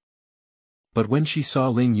master. But when she saw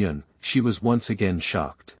Ling Yun, she was once again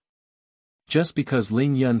shocked. Just because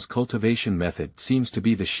Ling Yun's cultivation method seems to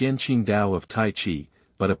be the Xianqing Dao of Tai Chi,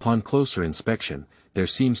 but upon closer inspection, there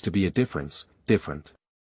seems to be a difference.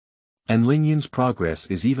 And Ling Yun's progress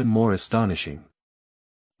is even more astonishing.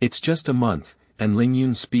 It's just a month, and Ling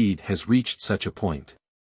Yun's speed has reached such a point.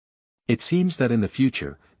 It seems that in the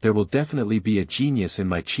future, there will definitely be a genius in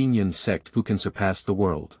my Qingyun Sect who can surpass the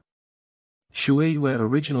world. Xiaozhufeng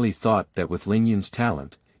originally thought that with Ling Yun's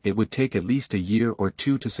talent, it would take at least a year or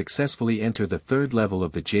 2 to successfully enter the 3rd level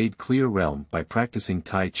of the Jade Clear realm by practicing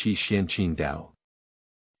Tai Chi Xianqing Dao.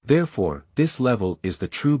 Therefore, this level is the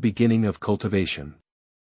true beginning of cultivation.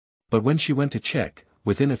 But when she went to check,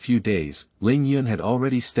 within a few days, Ling Yun had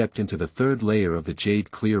already stepped into the 3rd layer of the Jade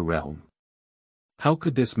Clear realm. How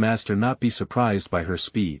could this master not be surprised by her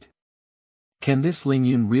speed? Can this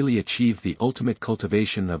Lingyun really achieve the ultimate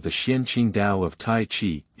cultivation of the Xuanqing Dao of Tai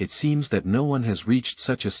Chi? It seems that no one has reached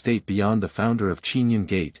such a state beyond the founder of Qingyun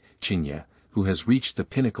Gate, Qingyun, who has reached the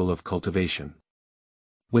pinnacle of cultivation.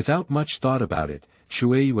 Without much thought about it,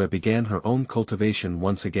 Xiaozhufeng began her own cultivation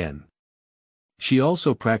once again. She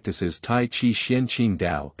also practices Tai Chi Xuanqing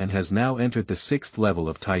Dao and has now entered the 6th level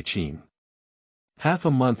of Tai Chi. Half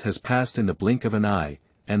a month has passed in the blink of an eye,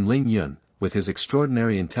 and Ling Yun, with his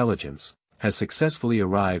extraordinary intelligence, has successfully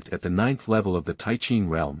arrived at the 9th level of the Tai Chi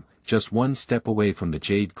realm, just one step away from the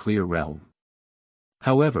Jade Clear realm.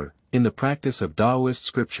 However, in the practice of Taoist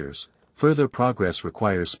scriptures, further progress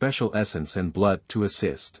requires special essence and blood to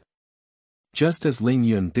assist. Just as Ling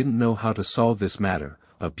Yun didn't know how to solve this matter,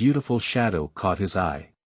 a beautiful shadow caught his eye.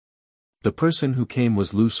 The person who came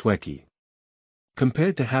was Lu Xueqi.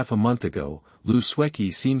 Compared to half a month ago, Lu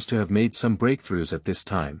Xueqi seems to have made some breakthroughs at this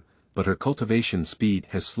time, but her cultivation speed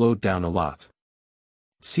has slowed down a lot.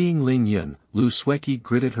 Seeing Ling Yun, Lu Xueqi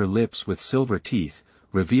gritted her lips with silver teeth,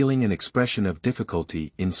 revealing an expression of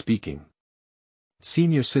difficulty in speaking.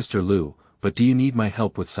 "Senior sister Lu, but do you need my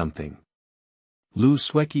help with something?" Lu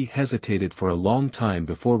Xueqi hesitated for a long time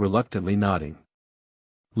before reluctantly nodding.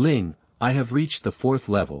 "Ling, I have reached the 4th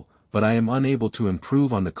level, but I am unable to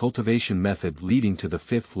improve on the cultivation method leading to the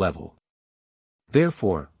 5th level.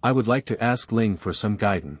 Therefore, I would like to ask Ling for some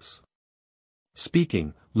guidance."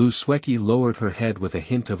 Speaking, Lu Xueqi lowered her head with a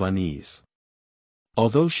hint of unease.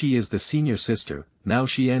 Although she is the senior sister, now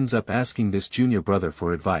she ends up asking this junior brother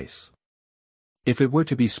for advice. If it were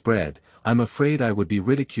to be spread, I'm afraid I would be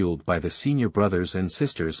ridiculed by the senior brothers and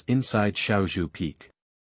sisters inside Xiaozhu Peak.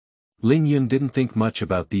 Ling Yun didn't think much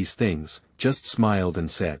about these things, just smiled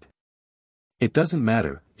and said, "It doesn't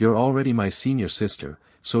matter, you're already my senior sister,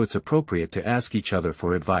 so it's appropriate to ask each other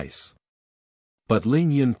for advice." But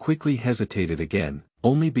Ling Yun quickly hesitated again,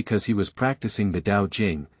 only because he was practicing the Dao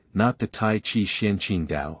Jing, not the Tai Chi Xuanqing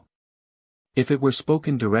Dao. If it were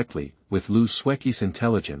spoken directly, with Lu Xueqi's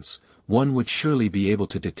intelligence, one would surely be able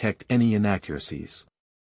to detect any inaccuracies.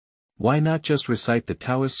 Why not just recite the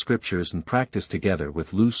Taoist scriptures and practice together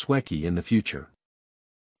with Lu Xueqi in the future?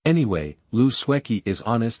 Anyway, Lu Xueqi is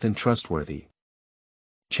honest and trustworthy.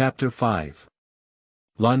 Chapter 5.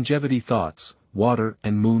 Longevity Thoughts, Water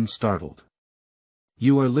and Moon Startled.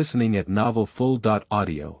 You are listening at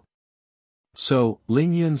novelfull.audio. So,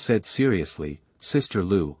 Ling Yun said seriously, "Sister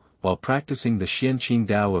Lu, while practicing the Xuanqing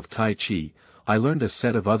Dao of Tai Chi, I learned a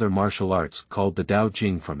set of other martial arts called the Dao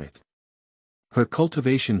Jing from it. Her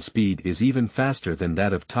cultivation speed is even faster than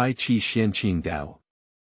that of Tai Chi Xuanqing Dao.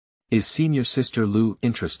 Is senior sister Lu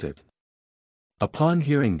interested?" Upon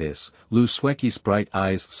hearing this, Lu Xueqi's bright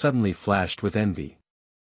eyes suddenly flashed with envy.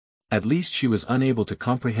 At least she was unable to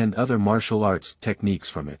comprehend other martial arts techniques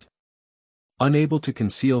from it. Unable to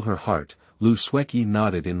conceal her heart, Lu Xueqi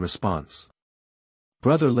nodded in response.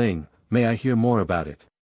 "Brother Ling, may I hear more about it?"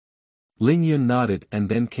 Ling Yun nodded and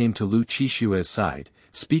then came to Lu Xueqi's side,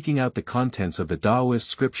 speaking out the contents of the Taoist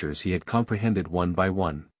scriptures he had comprehended one by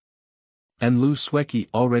one. And Lu Xueqi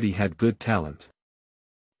already had good talent.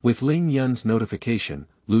 With Ling Yun's notification,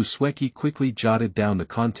 Lu Xueqi quickly jotted down the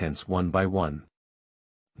contents one by one.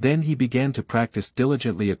 Then he began to practice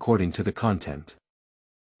diligently according to the content.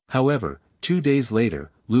 However, 2 days later,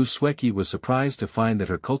 Lu Xueqi was surprised to find that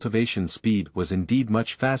her cultivation speed was indeed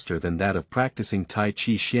much faster than that of practicing Tai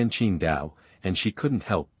Chi Xuanqing Dao, and she couldn't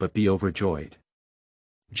help but be overjoyed.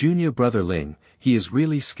 "Junior brother Ling, he is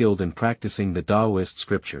really skilled in practicing the Taoist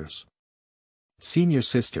scriptures. Senior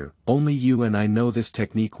sister, only you and I know this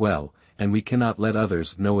technique well, and we cannot let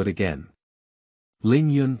others know it again." Ling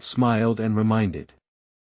Yun smiled and reminded.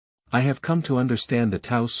 "I have come to understand the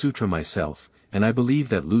Tao Sutra myself, and I believe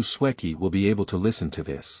that Lu Xueqi will be able to listen to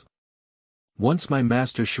this. Once my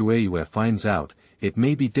master Xiaozhufeng finds out, it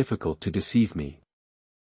may be difficult to deceive me.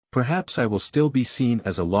 Perhaps I will still be seen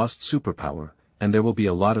as a lost superpower, and there will be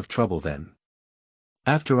a lot of trouble then.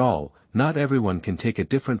 After all, not everyone can take a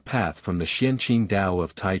different path from the Xuanqing Dao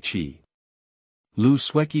of Tai Chi." Lu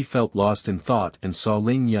Xueqi felt lost in thought and saw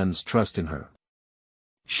Ling Yun's trust in her.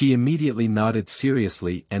 She immediately nodded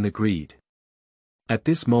seriously and agreed. At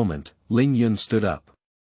this moment, Ling Yun stood up.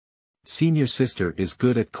 "Senior sister is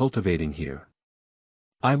good at cultivating here.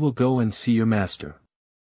 I will go and see your master.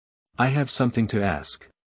 I have something to ask."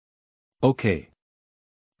 "Okay."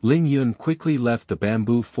 Ling Yun quickly left the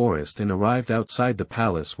bamboo forest and arrived outside the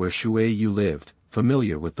palace where Xiaozhufeng lived,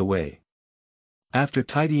 familiar with the way. After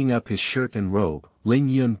tidying up his shirt and robe, Ling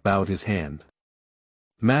Yun bowed his hand.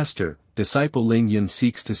 "Master, disciple Ling Yun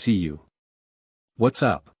seeks to see you." "What's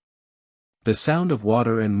up?" The sound of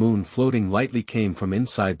water and moon floating lightly came from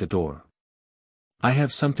inside the door. I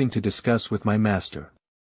have something to discuss with my master.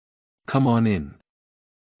 Come on in.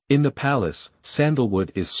 In the palace,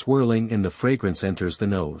 sandalwood is swirling and the fragrance enters the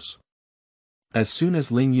nose. As soon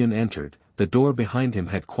as Ling Yun entered, the door behind him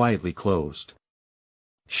had quietly closed.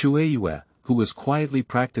 Xiaozhufeng, who was quietly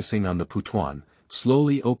practicing on the putuan,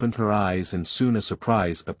 slowly opened her eyes and soon a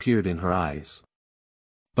surprise appeared in her eyes.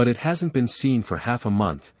 But it hasn't been seen for half a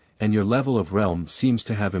month, and your level of realm seems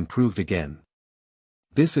to have improved again.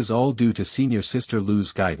 This is all due to senior sister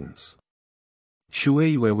Lu's guidance.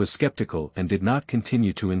 Xiaozhufeng was skeptical and did not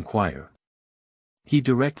continue to inquire. He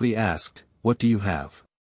directly asked, "What do you have?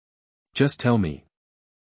 Just tell me.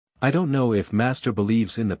 I don't know if Master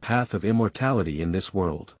believes in the path of immortality in this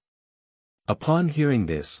world." Upon hearing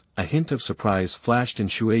this, a hint of surprise flashed in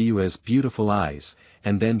Xiaozhufeng's beautiful eyes,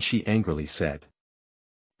 and then she angrily said,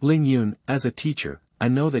 "Ling Yun, as a teacher, I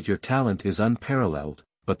know that your talent is unparalleled,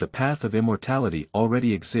 but the path of immortality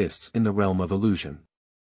already exists in the realm of illusion.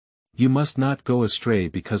 You must not go astray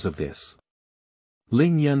because of this."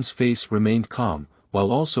 Ling Yun's face remained calm,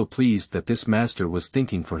 while also pleased that this master was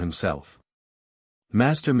thinking for himself.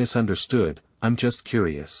 "Master misunderstood, I'm just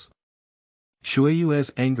curious."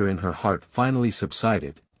 Xiaozhufeng's anger in her heart finally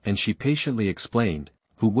subsided, and she patiently explained,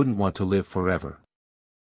 "Who wouldn't want to live forever?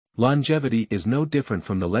 Longevity is no different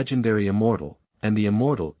from the legendary immortal, and the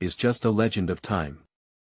immortal is just a legend of time."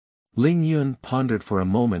 Ling Yun pondered for a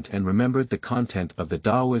moment and remembered the content of the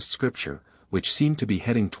Taoist scripture, which seemed to be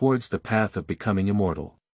heading towards the path of becoming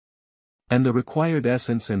immortal. And the required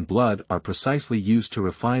essence and blood are precisely used to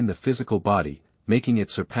refine the physical body, making it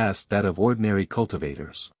surpass that of ordinary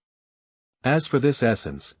cultivators. As for this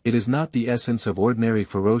essence, it is not the essence of ordinary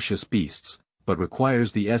ferocious beasts, but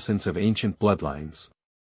requires the essence of ancient bloodlines.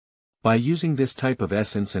 By using this type of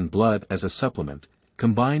essence and blood as a supplement,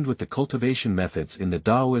 combined with the cultivation methods in the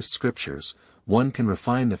Taoist scriptures, one can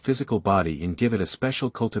refine the physical body and give it a special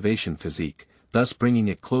cultivation physique, thus bringing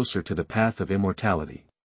it closer to the path of immortality.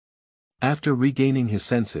 After regaining his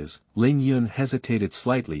senses, Ling Yun hesitated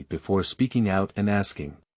slightly before speaking out and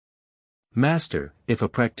asking, "Master, if a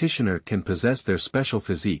practitioner can possess their special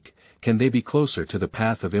physique, can they be closer to the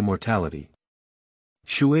path of immortality?"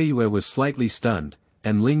 Xiaozhufeng was slightly stunned,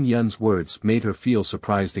 and Ling Yun's words made her feel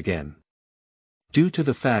surprised again. Due to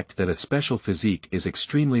the fact that a special physique is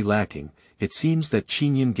extremely lacking, it seems that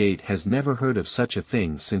Qingyun Gate has never heard of such a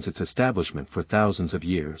thing since its establishment for thousands of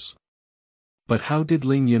years. But how did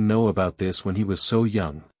Ling Yun know about this when he was so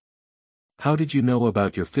young? How did you know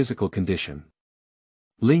about your physical condition?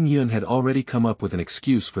 Ling Yun had already come up with an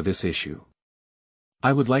excuse for this issue.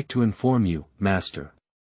 "I would like to inform you, Master.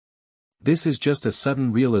 This is just a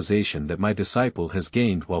sudden realization that my disciple has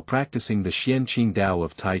gained while practicing the Xianqing Dao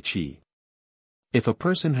of Tai Chi. If a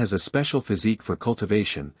person has a special physique for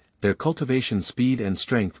cultivation, their cultivation speed and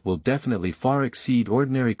strength will definitely far exceed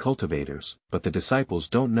ordinary cultivators, but the disciples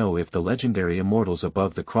don't know if the legendary immortals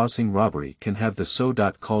above the crossing robbery can have the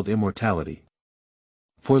so-called immortality.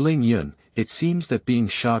 For Ling Yun, it seems that being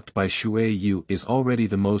shocked by Xiaozhufeng is already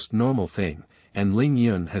the most normal thing, and Ling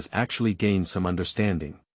Yun has actually gained some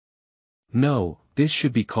understanding. No, this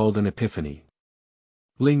should be called an epiphany.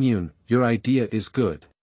 Ling Yun, your idea is good.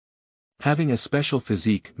 Having a special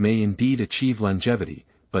physique may indeed achieve longevity,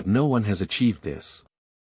 but no one has achieved this.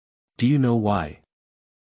 Do you know why?"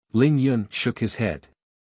 Ling Yun shook his head.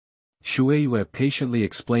 Xiaozhufeng patiently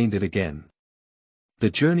explained it again.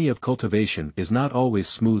 The journey of cultivation is not always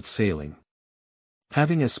smooth sailing.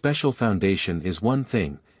 Having a special foundation is one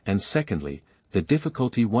thing, and secondly, the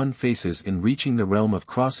difficulty one faces in reaching the realm of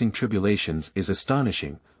crossing tribulations is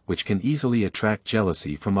astonishing, which can easily attract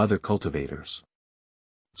jealousy from other cultivators.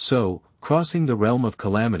 So, crossing the realm of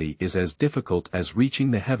calamity is as difficult as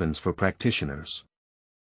reaching the heavens for practitioners.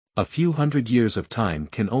 A few hundred years of time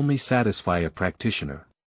can only satisfy a practitioner.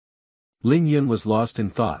 Ling Yun was lost in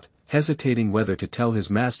thought, hesitating whether to tell his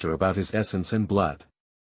master about his essence and blood.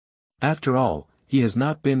 After all, he has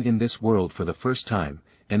not been in this world for the first time,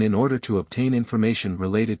 and in order to obtain information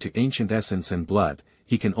related to ancient essence and blood,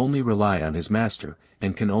 he can only rely on his master,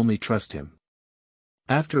 and can only trust him.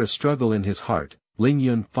 After a struggle in his heart, Ling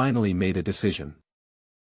Yun finally made a decision.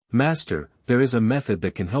 "Master, there is a method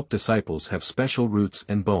that can help disciples have special roots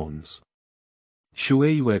and bones."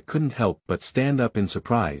 Xiaozhufeng couldn't help but stand up in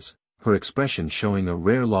surprise, her expression showing a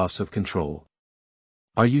rare loss of control.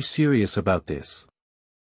 "Are you serious about this?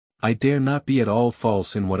 I dare not be at all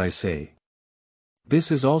false in what I say.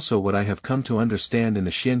 This is also what I have come to understand in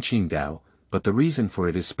the Xianqing Dao, but the reason for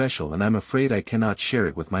it is special and I'm afraid I cannot share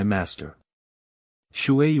it with my master."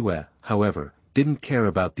 Xiaozhufeng, however, didn't care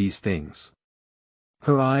about these things.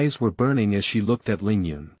 Her eyes were burning as she looked at Ling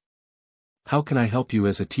Yun. "How can I help you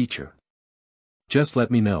as a teacher?" Just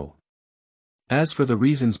let me know. As for the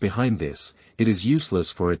reasons behind this, it is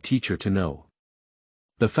useless for a teacher to know.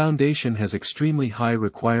 The foundation has extremely high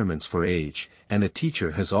requirements for age, and a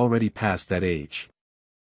teacher has already passed that age.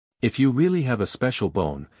 If you really have a special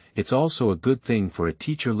bone, it's also a good thing for a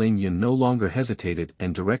teacher. Ling Yun no longer hesitated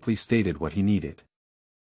and directly stated what he needed.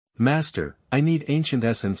 Master, I need ancient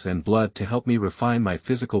essence and blood to help me refine my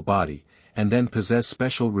physical body, and then possess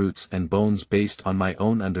special roots and bones based on my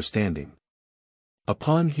own understanding.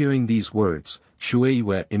 Upon hearing these words,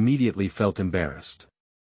 Xiaozhufeng immediately felt embarrassed.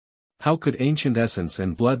 How could ancient essence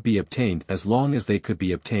and blood be obtained as long as they could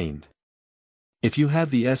be obtained? If you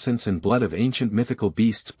have the essence and blood of ancient mythical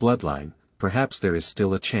beasts' bloodline, perhaps there is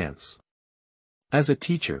still a chance. As a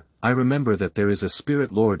teacher, I remember that there is a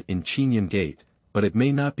spirit lord in Qingyun Gate, but it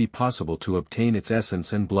may not be possible to obtain its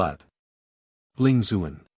essence and blood. Ling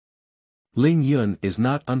Yun is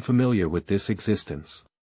not unfamiliar with this existence.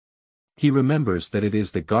 He remembers that it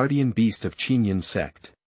is the guardian beast of Qingyun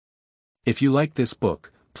Sect. If you like this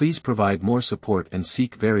book, please provide more support and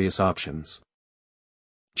seek various options.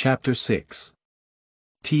 Chapter 6.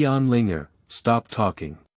 Tian Ling'er, Stop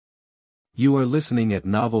Talking. You are listening at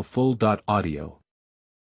novelfull.audio.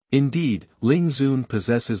 Indeed, Ling Yun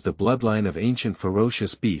possesses the bloodline of ancient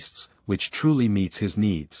ferocious beasts, which truly meets his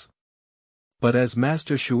needs. But as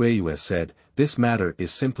Master Xiaozhufeng said, this matter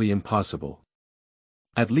is simply impossible.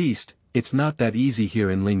 At least, it's not that easy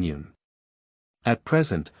here in Lingyun. At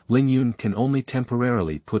present, Lingyun can only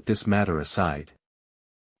temporarily put this matter aside.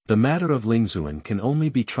 The matter of Lingyun can only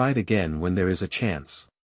be tried again when there is a chance.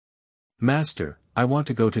 Master, I want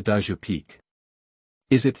to go to Xiaozhu Peak.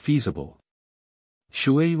 Is it feasible?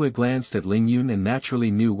 Xiaozhufeng glanced at Ling Yun and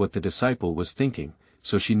naturally knew what the disciple was thinking,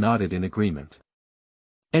 so she nodded in agreement.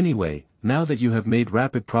 Anyway, now that you have made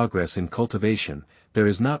rapid progress in cultivation, there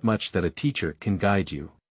is not much that a teacher can guide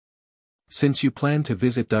you. Since you plan to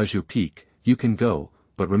visit Xiaozhu Peak, you can go,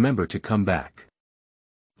 but remember to come back.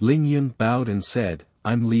 Ling Yun bowed and said,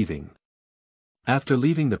 I'm leaving. After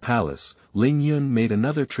leaving the palace, Ling Yun made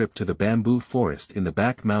another trip to the bamboo forest in the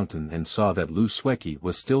back mountain and saw that Lu Xueqi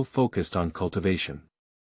was still focused on cultivation.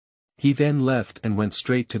 He then left and went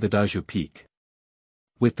straight to the Xiaozhu Peak.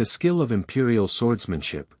 With the skill of imperial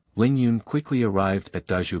swordsmanship, Ling Yun quickly arrived at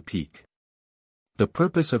Xiaozhu Peak. The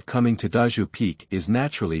purpose of coming to Xiaozhu Peak is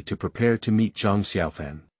naturally to prepare to meet Zhang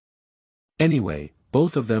Xiaofan. Anyway,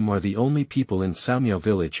 both of them are the only people in Xiaomiao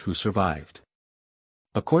village who survived.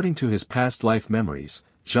 According to his past life memories,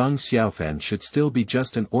 Zhang Xiaofan should still be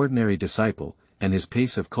just an ordinary disciple, and his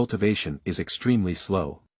pace of cultivation is extremely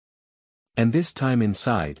slow. And this time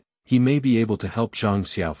inside, he may be able to help Zhang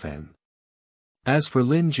Xiaofan. As for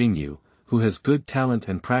Lin Jingyu, who has good talent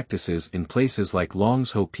and practices in places like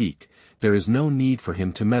Xiaozhu Peak, there is no need for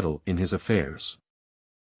him to meddle in his affairs.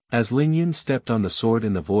 As Ling Yun stepped on the sword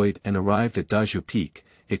in the void and arrived at Xiaozhu Peak,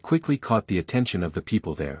 it quickly caught the attention of the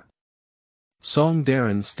people there. Song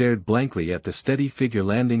Darren stared blankly at the steady figure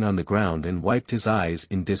landing on the ground and wiped his eyes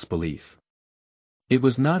in disbelief. It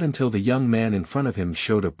was not until the young man in front of him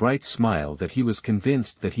showed a bright smile that he was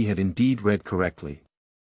convinced that he had indeed read correctly.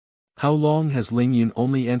 How long has Ling Yun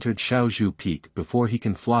only entered Xiaozhu Peak before he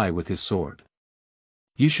can fly with his sword?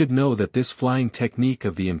 You should know that this flying technique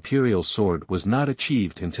of the imperial sword was not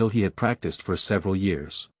achieved until he had practiced for several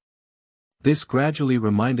years. This gradually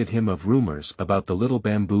reminded him of rumors about the little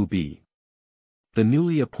bamboo bee. The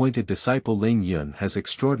newly appointed disciple Ling Yun has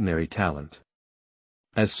extraordinary talent.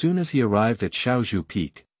 As soon as he arrived at Xiaozhu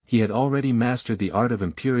Peak, he had already mastered the art of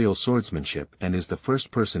imperial swordsmanship and is the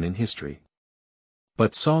first person in history.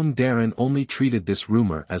 But Song Darren only treated this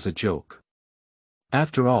rumor as a joke.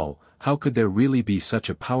 After all, how could there really be such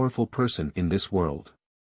a powerful person in this world?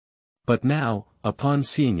 But now, upon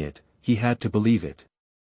seeing it, he had to believe it.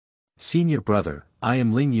 Senior brother, I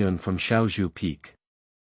am Ling Yun from Xiaozhu Peak.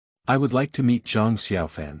 I would like to meet Zhang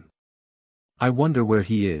Xiaofan. I wonder where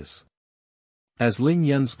he is. As Ling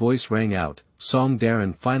Yun's voice rang out, Song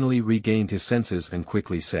Darren finally regained his senses and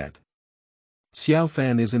quickly said.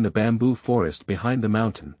 Xiaofan is in the bamboo forest behind the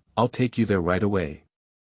mountain, I'll take you there right away.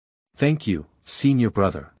 Thank you, senior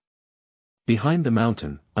brother. Behind the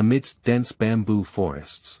mountain, amidst dense bamboo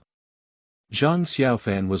forests. Zhang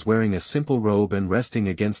Xiaofan was wearing a simple robe and resting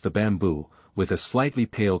against the bamboo, with a slightly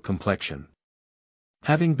pale complexion.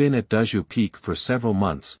 Having been at Xiaozhu Peak for several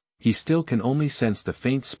months, he still can only sense the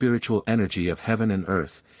faint spiritual energy of heaven and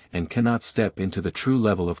earth, and cannot step into the true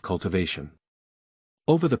level of cultivation.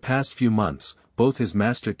 Over the past few months, both his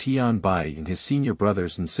master Tian Bai and his senior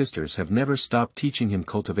brothers and sisters have never stopped teaching him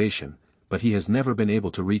cultivation, but he has never been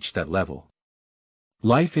able to reach that level.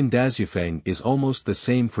 Life in Daoxuan is almost the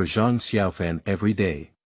same for Zhang Xiaofan every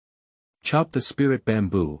day. Chop the spirit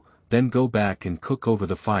bamboo, then go back and cook over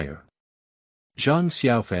the fire. Zhang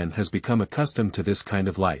Xiaofan has become accustomed to this kind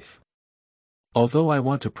of life. Although I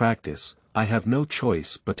want to practice, I have no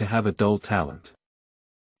choice but to have a dull talent.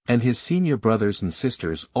 And his senior brothers and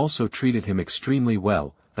sisters also treated him extremely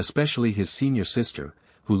well, especially his senior sister,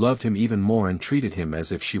 who loved him even more and treated him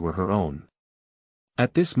as if she were her own.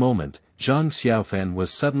 At this moment, Zhang Xiaofan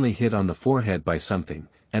was suddenly hit on the forehead by something,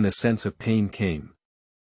 and a sense of pain came.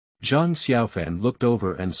 Zhang Xiaofan looked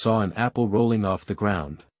over and saw an apple rolling off the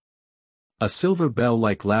ground. A silver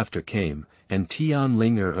bell-like laughter came, and Tian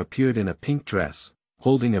Ling'er appeared in a pink dress,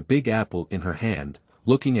 holding a big apple in her hand,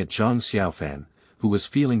 looking at Zhang Xiaofan, who was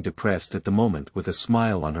feeling depressed at the moment with a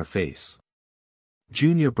smile on her face.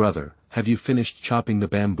 Junior brother, have you finished chopping the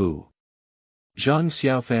bamboo? Zhang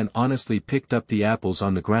Xiaofan honestly picked up the apples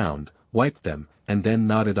on the ground, wiped them, and then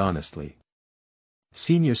nodded honestly.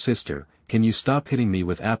 Senior sister, can you stop hitting me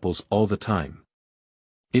with apples all the time?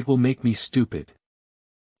 It will make me stupid.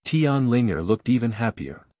 Tian Ling'er looked even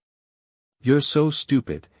happier. You're so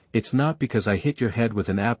stupid, it's not because I hit your head with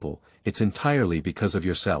an apple, it's entirely because of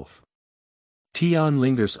yourself. Tian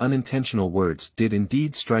Ling'er's unintentional words did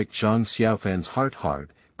indeed strike Zhang Xiaofan's heart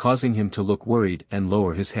hard, causing him to look worried and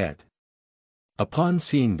lower his head. Upon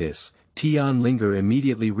seeing this, Tian Ling'er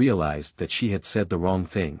immediately realized that she had said the wrong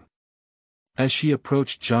thing. As she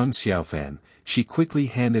approached Zhang Xiaofan, she quickly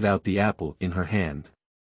handed out the apple in her hand.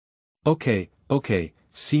 Okay,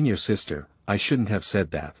 senior sister, I shouldn't have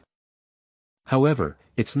said that. However,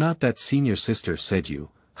 it's not that senior sister said you,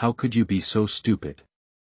 how could you be so stupid?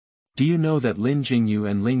 Do you know that Lin Jingyu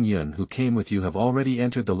and Ling Yun who came with you have already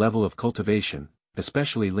entered the level of cultivation,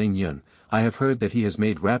 especially Ling Yun? I have heard that he has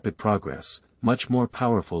made rapid progress, much more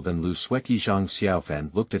powerful than Lu Xueqi. Zhang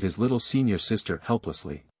Xiaofan looked at his little senior sister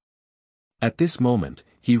helplessly. At this moment,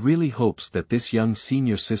 he really hopes that this young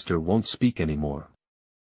senior sister won't speak anymore.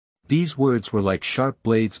 These words were like sharp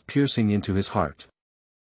blades piercing into his heart.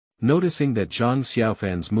 Noticing that Zhang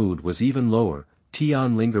Xiaofan's mood was even lower,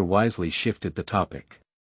 Tian Ling'er wisely shifted the topic.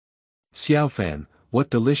 Xiaofan, what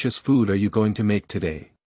delicious food are you going to make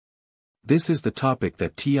today? This is the topic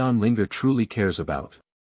that Tian Ling'er truly cares about.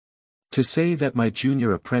 To say that my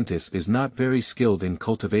junior apprentice is not very skilled in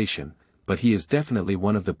cultivation, but he is definitely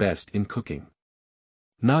one of the best in cooking.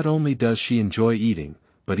 Not only does she enjoy eating,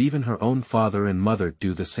 but even her own father and mother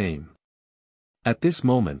do the same. At this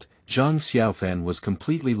moment, Zhang Xiaofan was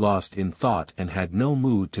completely lost in thought and had no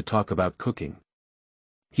mood to talk about cooking.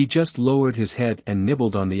 He just lowered his head and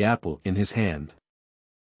nibbled on the apple in his hand.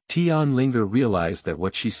 Tian Ling'er realized that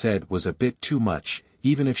what she said was a bit too much,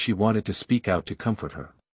 even if she wanted to speak out to comfort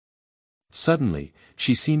her. Suddenly,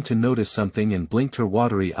 she seemed to notice something and blinked her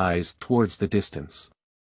watery eyes towards the distance.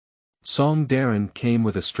 Song Darren came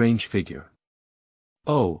with a strange figure.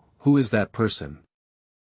 Oh, who is that person?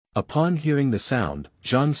 Upon hearing the sound,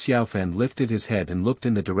 Zhang Xiaofan lifted his head and looked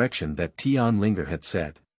in the direction that Tian Ling'er had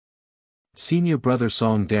said. Senior brother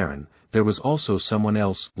Song Darren, there was also someone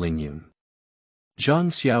else, Ling Yun. Zhang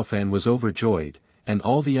Xiaofan was overjoyed, and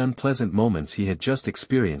all the unpleasant moments he had just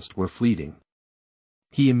experienced were fleeting.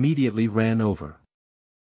 He immediately ran over.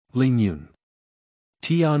 Ling Yun.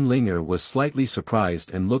 Tian Ling'er was slightly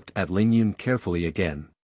surprised and looked at Ling Yun carefully again.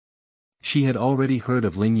 She had already heard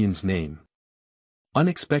of Ling Yun's name.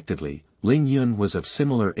 Unexpectedly, Ling Yun was of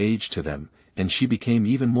similar age to them, and she became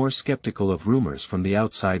even more skeptical of rumors from the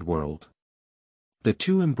outside world. The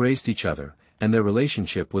two embraced each other, and their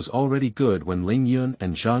relationship was already good when Ling Yun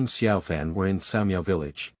and Zhang Xiaofan were in Saomiao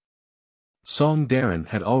village. Song Darren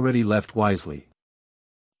had already left wisely.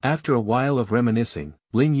 After a while of reminiscing,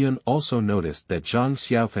 Ling Yun also noticed that Zhang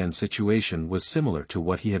Xiaofan's situation was similar to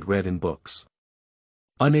what he had read in books.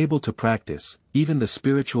 Unable to practice, even the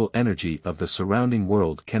spiritual energy of the surrounding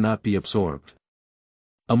world cannot be absorbed.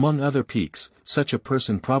 Among other peaks, such a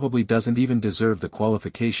person probably doesn't even deserve the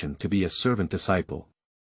qualification to be a servant disciple.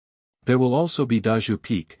 There will also be Daoxuan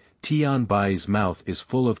Peak. Tian Bai's mouth is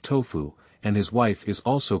full of tofu, and his wife is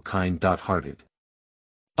also kind-hearted.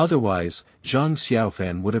 Otherwise, Zhang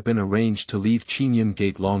Xiaofan would have been arranged to leave Qingyun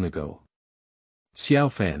Gate long ago.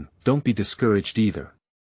 Xiaofan, don't be discouraged either.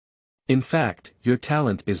 In fact, your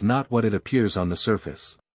talent is not what it appears on the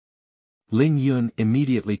surface. Ling Yun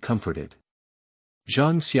immediately comforted.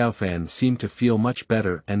 Zhang Xiaofan seemed to feel much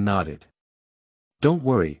better and nodded. Don't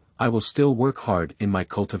worry, I will still work hard in my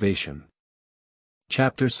cultivation.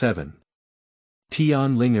 Chapter 7.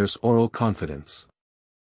 Tian Ling'er's Oral Confidence.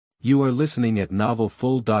 You are listening at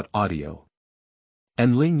novelfull.audio.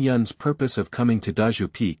 And Ling Yun's purpose of coming to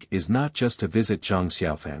Daoxuan Peak is not just to visit Zhang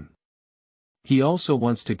Xiaofan. He also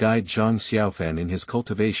wants to guide Zhang Xiaofan in his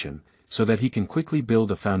cultivation, so that he can quickly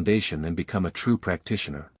build a foundation and become a true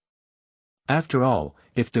practitioner. After all,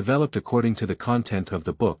 if developed according to the content of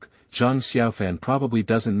the book, Zhang Xiaofan probably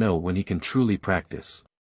doesn't know when he can truly practice.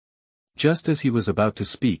 Just as he was about to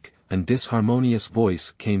speak, an disharmonious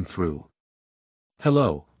voice came through.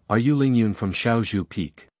 "Hello, are you Ling Yun from Xiaozhu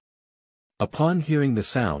Peak?" Upon hearing the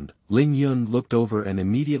sound, Ling Yun looked over and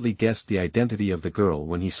immediately guessed the identity of the girl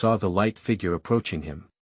when he saw the light figure approaching him.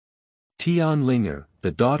 Tian Ling'er,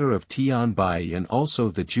 the daughter of Tian Bai and also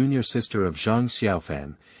the junior sister of Zhang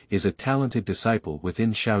Xiaofan, is a talented disciple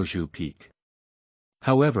within Xiaozhu Peak.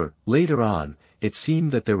 However, later on, it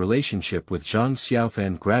seemed that their relationship with Zhang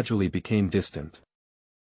Xiaofan gradually became distant.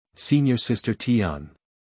 "Senior sister Tian."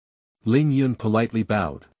 Ling Yun politely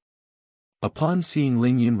bowed. Upon seeing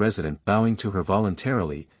Ling Yun resident bowing to her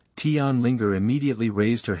voluntarily, Tian Ling'er immediately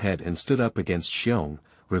raised her head and stood up against Xiong,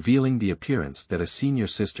 revealing the appearance that a senior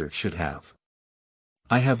sister should have.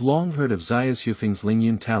 "I have long heard of Xiaozhufeng's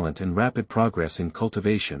Lingyun talent and rapid progress in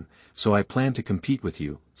cultivation, so I plan to compete with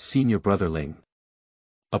you, senior brother Ling."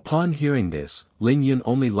 Upon hearing this, Ling Yun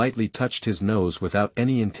only lightly touched his nose without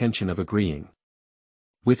any intention of agreeing.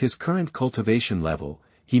 With his current cultivation level,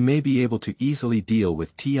 he may be able to easily deal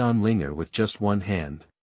with Tian Ling'er with just one hand.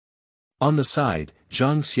 On the side,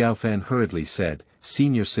 Zhang Xiaofan hurriedly said,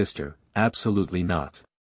 "Senior sister, absolutely not.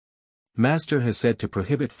 Master has said to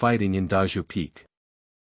prohibit fighting in Daoxuan Peak."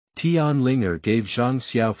 Tian Ling'er gave Zhang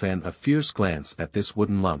Xiaofan a fierce glance at this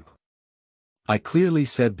wooden lump. "I clearly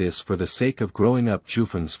said this for the sake of growing up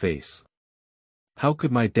Zhufeng's face. How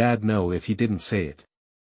could my dad know if he didn't say it?"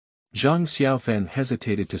 Zhang Xiaofan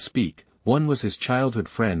hesitated to speak. One was his childhood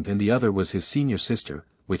friend and the other was his senior sister,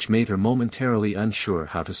 which made her momentarily unsure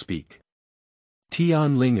how to speak.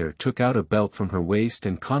 Tian Ling'er took out a belt from her waist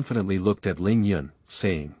and confidently looked at Ling Yun,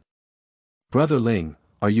 saying, "Brother Ling,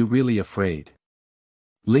 are you really afraid?"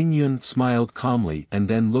 Ling Yun smiled calmly and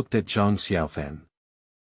then looked at Zhang Xiaofan.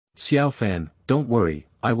 "Xiaofan, don't worry,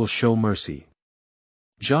 I will show mercy."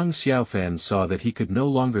 Zhang Xiaofan saw that he could no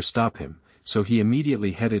longer stop him, so he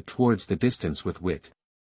immediately headed towards the distance with wit.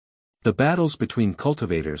 The battles between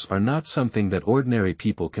cultivators are not something that ordinary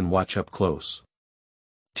people can watch up close.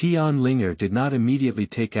 Tian Ling'er did not immediately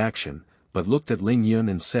take action, but looked at Ling Yun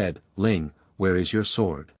and said, "Ling, where is your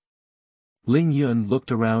sword?" Ling Yun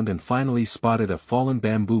looked around and finally spotted a fallen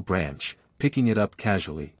bamboo branch, picking it up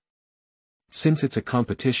casually. "Since it's a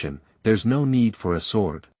competition, there's no need for a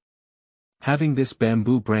sword. Having this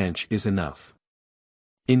bamboo branch is enough."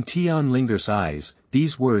 In Tian Ling'er's eyes,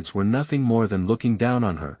 these words were nothing more than looking down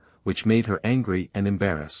on her, which made her angry and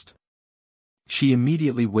embarrassed. She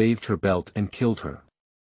immediately waved her belt and killed her.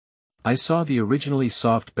 I saw the originally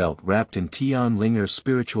soft belt wrapped in Tian Ling'er's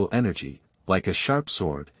spiritual energy, like a sharp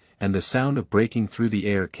sword, and the sound of breaking through the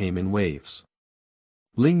air came in waves.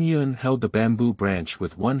 Ling Yun held the bamboo branch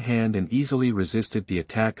with one hand and easily resisted the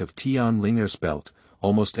attack of Tian Ling'er's belt.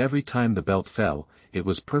 Almost every time the belt fell, it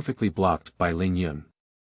was perfectly blocked by Ling Yun.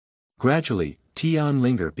 Gradually, Tian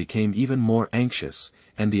Ling'er became even more anxious,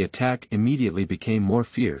 and the attack immediately became more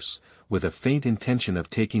fierce, with a faint intention of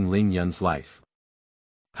taking Ling Yun's life.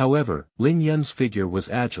 However, Ling Yun's figure was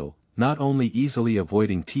agile, not only easily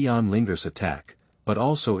avoiding Tian Ling'er's attack, but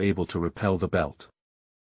also able to repel the belt.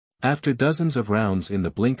 After dozens of rounds in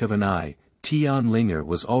the blink of an eye, Tian Ling'er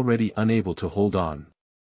was already unable to hold on.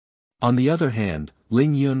 On the other hand,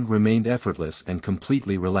 Ling Yun remained effortless and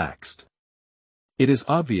completely relaxed. It is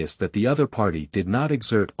obvious that the other party did not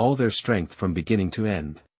exert all their strength from beginning to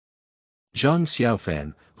end. Zhang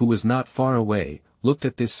Xiaofan, who was not far away, looked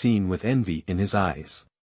at this scene with envy in his eyes.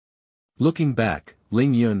 Looking back,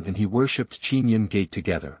 Ling Yun and he worshipped Qingyun Gate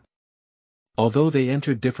together. Although they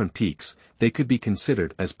entered different peaks, they could be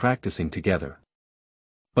considered as practicing together.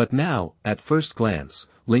 But now, at first glance,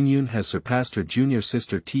 Ling Yun has surpassed her junior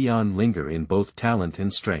sister Tian Ling'er in both talent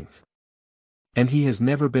and strength. And he has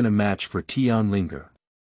never been a match for Tian Ling'er.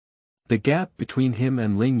 The gap between him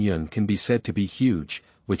and Ling Yun can be said to be huge,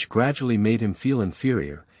 which gradually made him feel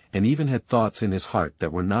inferior, and even had thoughts in his heart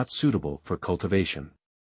that were not suitable for cultivation.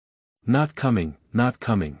 Not coming, not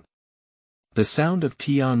coming. The sound of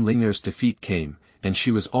Tian Ling'er's defeat came, and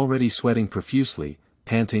she was already sweating profusely,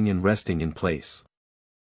 panting and resting in place.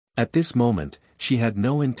 At this moment, she had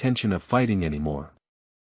no intention of fighting anymore.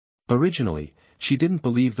 Originally, she didn't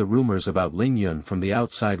believe the rumors about Ling Yun from the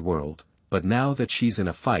outside world, but now that she's in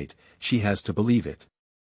a fight, she has to believe it.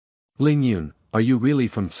 "Ling Yun, are you really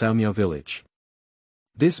from Xiaomiao village?"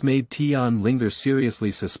 This made Tian Ling'er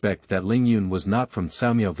seriously suspect that Ling Yun was not from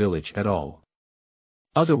Xiaomiao village at all.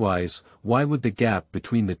 Otherwise, why would the gap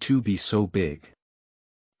between the two be so big?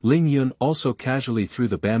 Ling Yun also casually threw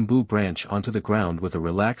the bamboo branch onto the ground with a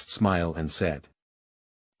relaxed smile and said.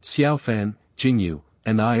 Xiaofan, Jingyu,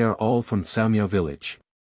 and I are all from Caomiao village.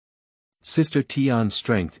 Sister Tian's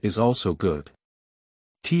strength is also good.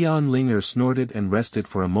 Tian Ling'er snorted and rested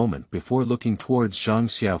for a moment before looking towards Zhang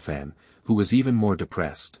Xiaofan, who was even more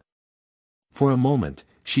depressed. For a moment,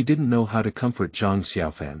 she didn't know how to comfort Zhang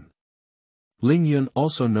Xiaofan. Ling Yun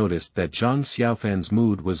also noticed that Zhang Xiaofan's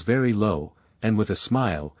mood was very low, and with a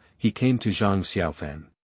smile, he came to Zhang Xiaofan.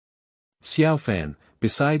 Xiaofan,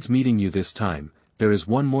 besides meeting you this time, there is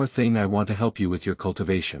one more thing I want to help you with your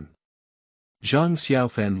cultivation. Zhang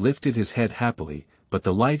Xiaofan lifted his head happily, but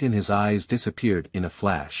the light in his eyes disappeared in a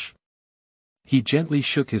flash. He gently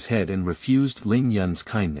shook his head and refused Ling Yun's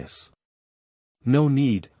kindness. No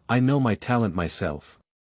need, I know my talent myself.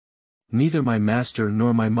 Neither my master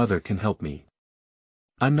nor my mother can help me.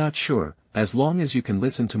 I'm not sure, as long as you can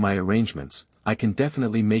listen to my arrangements, I can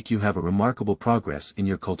definitely make you have a remarkable progress in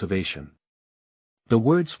your cultivation. The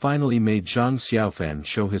words finally made Zhang Xiaofan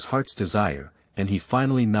show his heart's desire, and he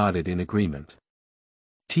finally nodded in agreement.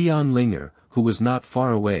 Tian Ling'er, who was not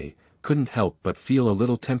far away, couldn't help but feel a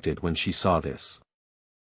little tempted when she saw this.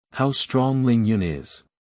 How strong Ling Yun is.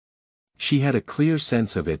 She had a clear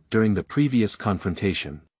sense of it during the previous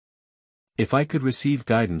confrontation. If I could receive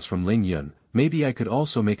guidance from Ling Yun, maybe I could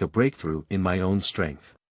also make a breakthrough in my own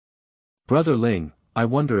strength. Brother Ling, I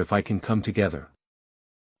wonder if I can come together.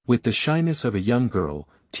 With the shyness of a young girl,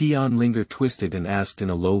 Tian Ling'er twisted and asked in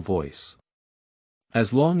a low voice.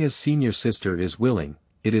 As long as senior sister is willing,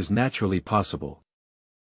 it is naturally possible.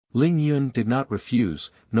 Ling Yun did not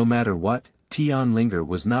refuse, no matter what. Tian Ling'er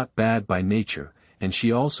was not bad by nature, and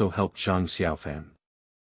she also helped Zhang Xiaofan.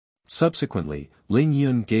 Subsequently, Ling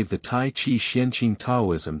Yun gave the Tai Chi Xianqing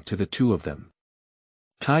Taoism to the two of them.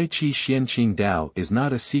 Tai Chi Xianqing Dao is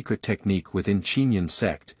not a secret technique within Qingyun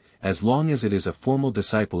Sect. As long as it is a formal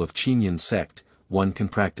disciple of Qingyun Sect, one can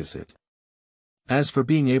practice it. As for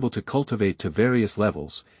being able to cultivate to various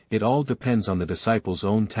levels, it all depends on the disciple's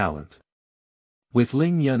own talent. With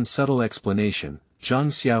Ling Yun's subtle explanation,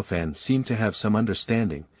 Zhang Xiaofan seemed to have some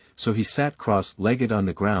understanding, so he sat cross-legged on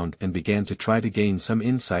the ground and began to try to gain some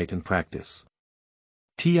insight and practice.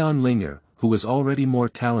 Tian Ling'er, who was already more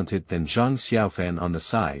talented than Zhang Xiaofan on the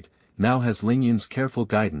side, now has Ling Yun's careful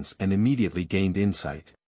guidance and immediately gained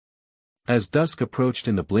insight. As dusk approached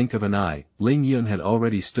in the blink of an eye, Ling Yun had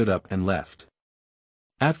already stood up and left.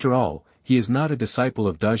 After all, he is not a disciple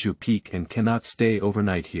of Xiaozhu Peak and cannot stay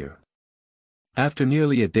overnight here. After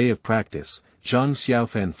nearly a day of practice, Zhang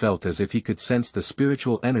Xiaofan felt as if he could sense the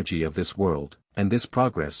spiritual energy of this world, and this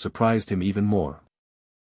progress surprised him even more.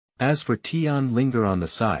 As for Tian Ling'er on the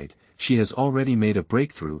side, she has already made a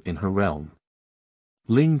breakthrough in her realm.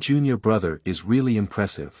 Ling Junior brother is really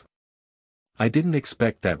impressive. I didn't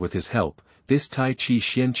expect that with his help, this Tai Chi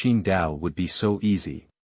Xianqing Dao would be so easy.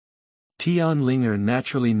 Tian Ling'er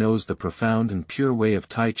naturally knows the profound and pure way of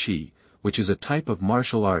Tai Chi, which is a type of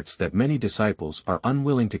martial arts that many disciples are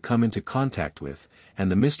unwilling to come into contact with,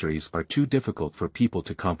 and the mysteries are too difficult for people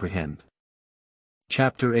to comprehend.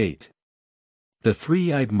 Chapter 8. The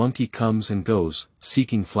three-eyed monkey comes and goes,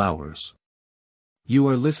 seeking flowers. You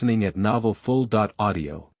are listening at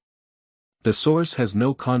novelfull.audio. The source has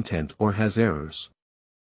no content or has errors.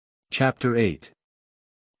 Chapter 8.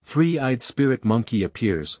 Three-eyed spirit monkey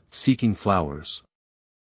appears, seeking flowers.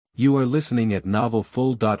 You are listening at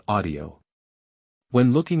novelfull.audio.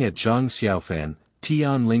 When looking at Zhang Xiaofan,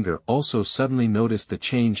 Tian Ling'er also suddenly noticed the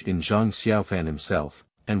change in Zhang Xiaofan himself,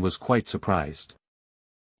 and was quite surprised.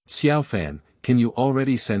 Xiaofan, can you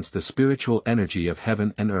already sense the spiritual energy of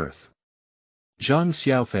heaven and earth? Zhang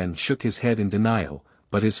Xiaofan shook his head in denial,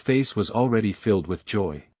 but his face was already filled with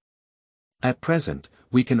joy. At present,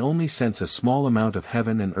 we can only sense a small amount of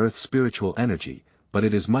heaven and earth spiritual energy, but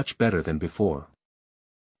it is much better than before.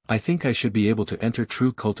 I think I should be able to enter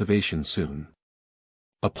true cultivation soon.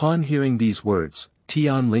 Upon hearing these words,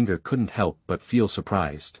 Tian Ling'er couldn't help but feel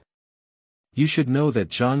surprised. You should know that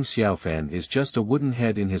Zhang Xiaofan is just a wooden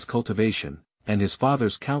head in his cultivation, and his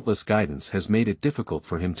father's countless guidance has made it difficult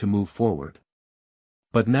for him to move forward.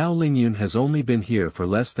 But now Ling Yun has only been here for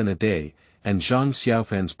less than a day, and Zhang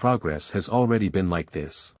Xiaofan's progress has already been like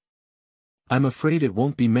this. I'm afraid it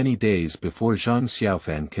won't be many days before Zhang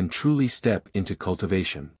Xiaofan can truly step into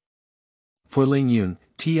cultivation. For Ling Yun,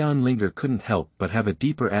 Tian Ling'er couldn't help but have a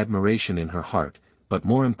deeper admiration in her heart, but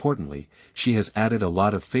more importantly, she has added a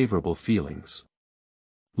lot of favorable feelings.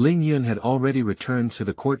 Ling Yun had already returned to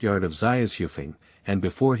the courtyard of Xiaozhufeng, and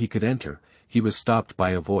before he could enter, he was stopped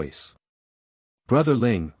by a voice. Brother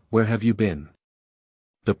Ling, where have you been?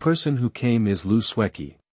 The person who came is Lu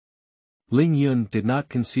Xueqi. Ling Yun did not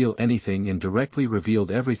conceal anything and directly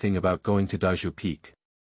revealed everything about going to Xiaozhu Peak.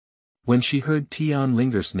 When she heard Tian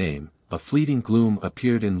Ling'er's name, a fleeting gloom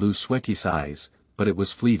appeared in Lu Xueqi's eyes, but it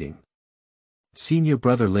was fleeting. Senior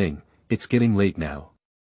brother Ling, it's getting late now.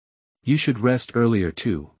 You should rest earlier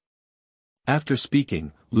too. After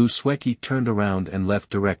speaking, Lu Xueqi turned around and left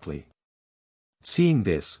directly. Seeing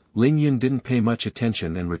this, Ling Yun didn't pay much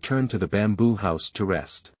attention and returned to the bamboo house to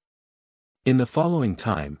rest. In the following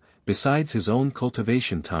time, besides his own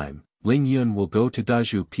cultivation time, Ling Yun will go to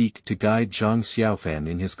Xiaozhu Peak to guide Zhang Xiaofan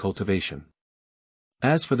in his cultivation.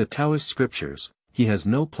 As for the Taoist scriptures, he has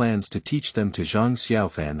no plans to teach them to Zhang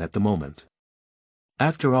Xiaofan at the moment.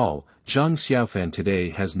 After all, Zhang Xiaofan today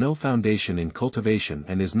has no foundation in cultivation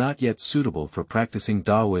and is not yet suitable for practicing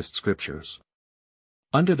Taoist scriptures.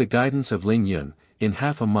 Under the guidance of Ling Yun, in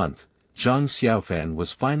half a month, Zhang Xiaofan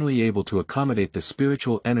was finally able to accommodate the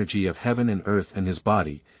spiritual energy of heaven and earth in his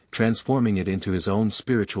body, transforming it into his own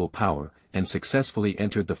spiritual power, and successfully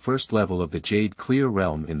entered the first level of the Jade Clear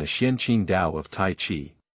Realm in the Xianqing Dao of Tai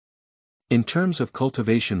Chi. In terms of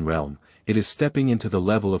cultivation realm, it is stepping into the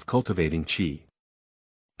level of cultivating Qi.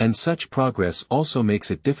 And such progress also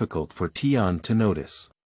makes it difficult for Tian to notice.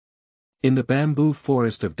 In the bamboo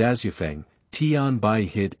forest of Daoxuan, Tian Bai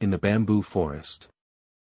hid in the bamboo forest.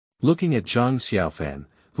 Looking at Zhang Xiaofan,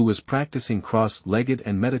 who was practicing cross-legged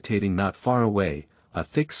and meditating not far away, a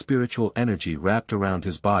thick spiritual energy wrapped around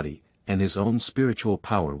his body, and his own spiritual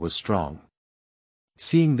power was strong.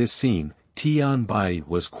 Seeing this scene, Tian Bai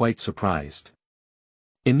was quite surprised.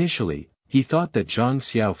 Initially, he thought that Zhang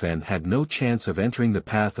Xiaofan had no chance of entering the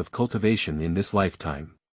path of cultivation in this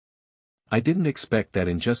lifetime. I didn't expect that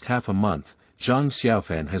in just half a month, Zhang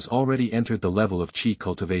Xiaofan has already entered the level of Qi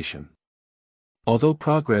cultivation. Although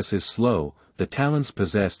progress is slow, the talents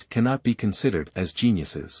possessed cannot be considered as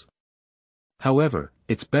geniuses. However,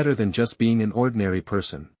 it's better than just being an ordinary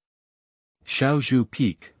person. Xiaozhu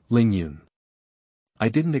Peak, Lingyun. I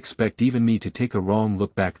didn't expect even me to take a wrong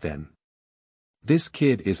look back then. This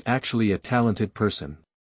kid is actually a talented person.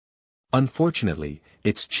 Unfortunately,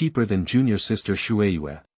 it's cheaper than junior sister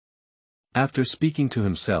Shuiyue. After speaking to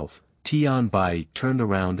himself, Tian Bai turned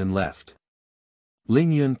around and left.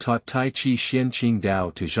 Ling Yun taught Tai Chi Xianqing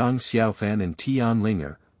Dao to Zhang Xiaofan and Tian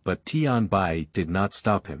Ling'er, but Tian Bai did not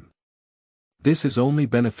stop him. This is only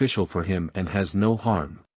beneficial for him and has no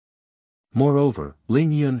harm. Moreover,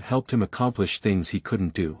 Ling Yun helped him accomplish things he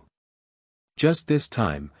couldn't do. Just this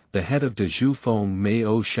time, the head of the Zhufeng may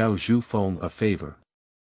owe Xiaozhufeng a favor.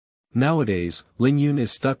 Nowadays, Ling Yun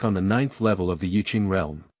is stuck on the 9th level of the Yuqing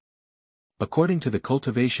realm. According to the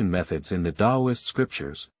cultivation methods in the Taoist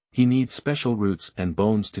scriptures, he needs special roots and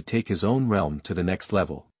bones to take his own realm to the next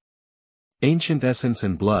level. Ancient essence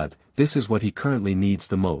and blood, this is what he currently needs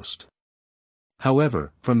the most.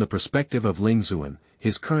 However, from the perspective of Ling Zuan,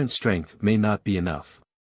 his current strength may not be enough.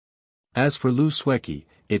 As for Lu Xueqi,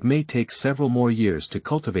 it may take several more years to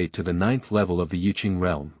cultivate to the 9th level of the Yuqing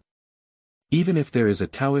realm. Even if there is a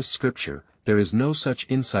Taoist scripture, there is no such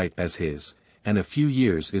insight as his, and a few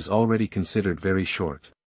years is already considered very short.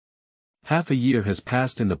 Half a year has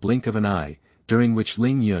passed in the blink of an eye, during which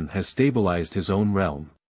Ling Yun has stabilized his own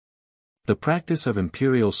realm. The practice of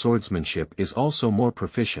imperial swordsmanship is also more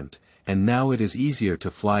proficient, and now it is easier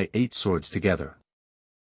to fly 8 swords together.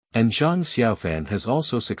 And Zhang Xiaofan has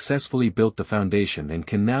also successfully built the foundation and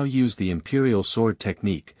can now use the imperial sword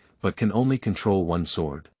technique, but can only control 1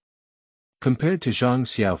 sword. Compared to Zhang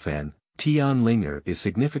Xiaofan, Tian Ling'er is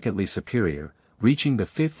significantly superior, reaching the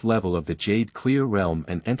 5th level of the Jade Clear Realm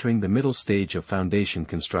and entering the middle stage of foundation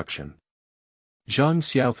construction. Zhang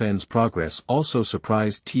Xiaofan's progress also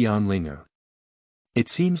surprised Tian Ling'er. It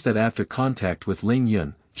seems that after contact with Ling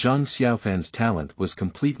Yun, Zhang Xiaofan's talent was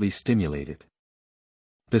completely stimulated.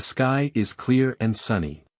 The sky is clear and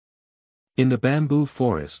sunny. In the bamboo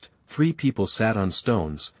forest, 3 people sat on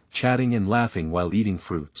stones, chatting and laughing while eating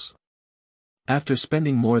fruits. After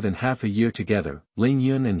spending more than half a year together, Ling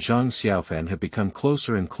Yun and Zhang Xiaofan have become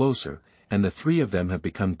closer and closer, and the 3 of them have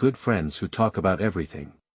become good friends who talk about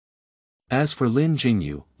everything. As for Lin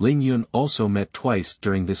Jingyu, Ling Yun also met twice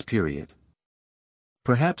during this period.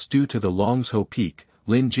 Perhaps due to the Xiaozhu Peak,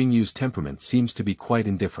 Lin Jingyu's temperament seems to be quite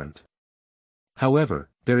indifferent. However,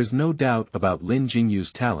 there is no doubt about Lin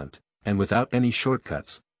Jingyu's talent, and without any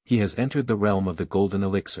shortcuts, he has entered the realm of the golden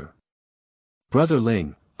elixir. Brother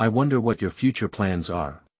Ling, I wonder what your future plans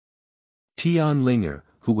are. Tian Ling'er,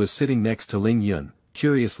 who was sitting next to Ling Yun,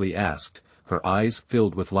 curiously asked, her eyes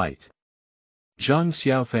filled with light. Zhang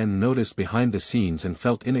Xiaofan noticed behind the scenes and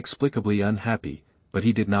felt inexplicably unhappy, but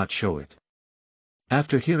he did not show it.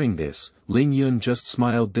 After hearing this, Ling Yun just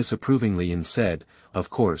smiled disapprovingly and said, "Of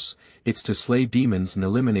course, it's to slay demons and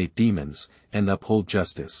eliminate demons, and uphold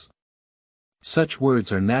justice." Such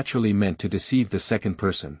words are naturally meant to deceive the second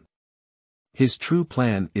person. His true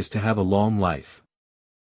plan is to have a long life.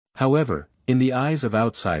 However, in the eyes of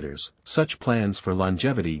outsiders, such plans for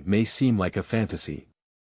longevity may seem like a fantasy.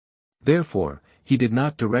 Therefore, he did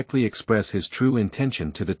not directly express his true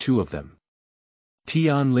intention to the two of them.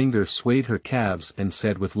 Tian Ling'er swayed her calves and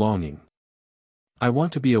said with longing, "I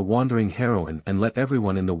want to be a wandering heroine and let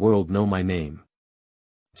everyone in the world know my name."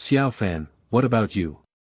 "Xiaofan, what about you?"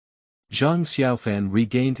 Zhang Xiaofan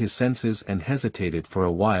regained his senses and hesitated for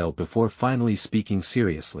a while before finally speaking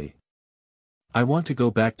seriously. "I want to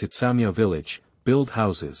go back to Caomiao village, build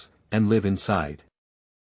houses, and live inside.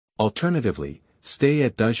 Alternatively, stay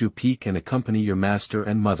at Xiaozhu Peak and accompany your master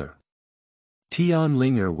and mother." Tian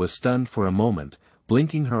Ling'er was stunned for a moment,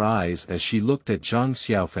 blinking her eyes as she looked at Zhang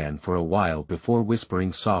Xiaofan for a while before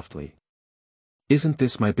whispering softly, "Isn't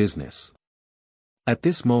this my business?" At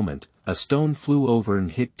this moment, a stone flew over and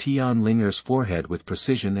hit Tian Ling'er's forehead with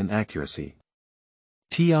precision and accuracy.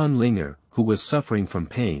 Tian Ling'er, who was suffering from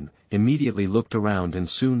pain, immediately looked around and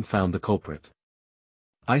soon found the culprit.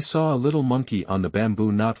 "I saw a little monkey on the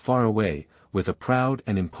bamboo not far away, with a proud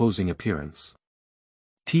and imposing appearance."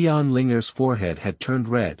 Tian Ling'er's forehead had turned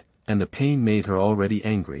red, and the pain made her already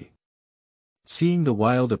angry. Seeing the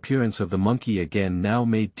wild appearance of the monkey again now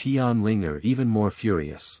made Tian Ling'er even more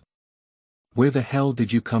furious. "Where the hell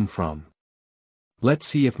did you come from? Let's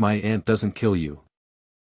see if my aunt doesn't kill you."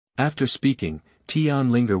 After speaking, Tian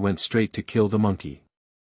Ling'er went straight to kill the monkey.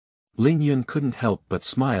 Ling Yun couldn't help but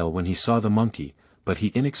smile when he saw the monkey, but he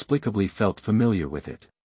inexplicably felt familiar with it.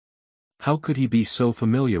 How could he be so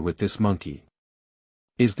familiar with this monkey?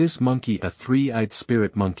 Is this monkey a three-eyed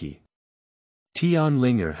spirit monkey? Tian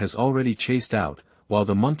Ling'er has already chased out, while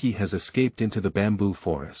the monkey has escaped into the bamboo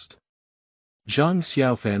forest. Zhang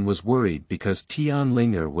Xiaofan was worried because Tian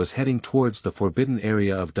Ling'er was heading towards the forbidden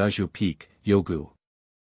area of Xiaozhu Peak, Yogu.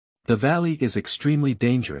 The valley is extremely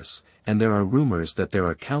dangerous, and there are rumors that there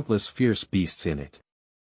are countless fierce beasts in it.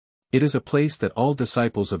 It is a place that all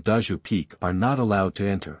disciples of Xiaozhu Peak are not allowed to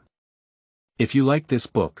enter. If you like this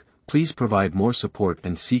book, please provide more support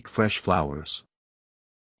and seek fresh flowers.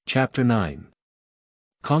 Chapter 9.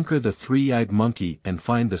 Conquer the Three-Eyed Monkey and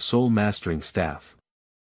find the Soul Mastering Staff.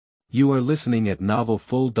 You are listening at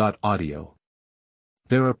novelfull.audio.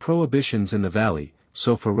 There are prohibitions in the valley,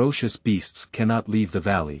 so ferocious beasts cannot leave the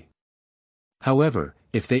valley. However,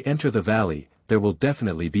 if they enter the valley, there will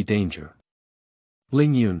definitely be danger.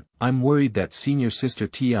 Ling Yun, I'm worried that senior sister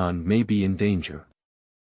Tian may be in danger.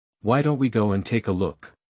 Why don't we go and take a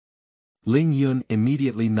look? Ling Yun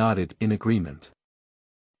immediately nodded in agreement.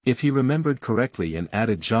 If he remembered correctly and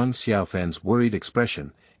added Zhang Xiaofan's worried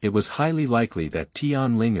expression, it was highly likely that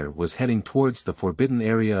Tian Ling'er was heading towards the forbidden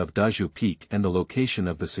area of Xiaozhu Peak and the location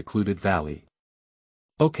of the secluded valley.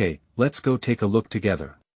 Okay, let's go take a look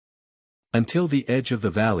together. Until the edge of the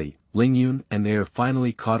valley, Ling Yun and Air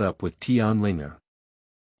finally caught up with Tian Ling'er.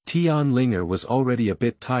 Tian Ling'er was already a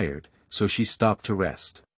bit tired, so she stopped to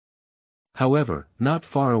rest. However, not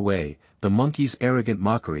far away, the monkey's arrogant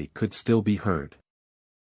mockery could still be heard.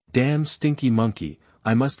 "Damn stinky monkey,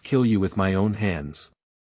 I must kill you with my own hands."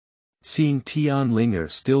 Seeing Tian Ling'er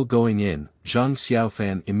still going in, Zhang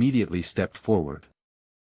Xiaofan immediately stepped forward.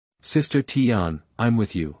 "Sister Tian, I'm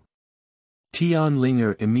with you." Tian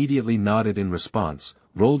Ling'er immediately nodded in response,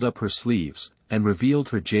 rolled up her sleeves, and revealed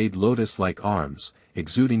her jade lotus-like arms,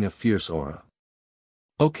 exuding a fierce aura.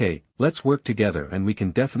 "Okay, let's work together and we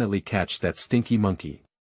can definitely catch that stinky monkey."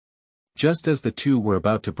 Just as the two were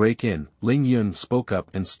about to break in, Ling Yun spoke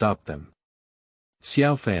up and stopped them.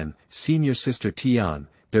 "Xiaofan, senior sister Tian,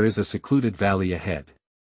 there is a secluded valley ahead.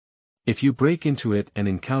 If you break into it and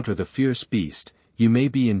encounter the fierce beast, you may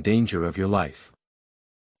be in danger of your life."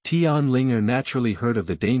 Tian Ling'er naturally heard of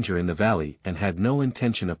the danger in the valley and had no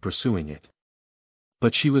intention of pursuing it.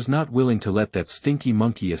 But she was not willing to let that stinky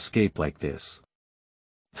monkey escape like this.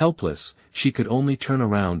 Helpless, she could only turn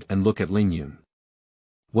around and look at Ling Yun.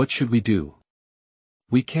 "What should we do?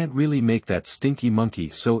 We can't really make that stinky monkey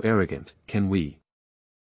so arrogant, can we?"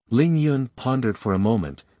 Ling Yun pondered for a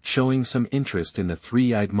moment, showing some interest in the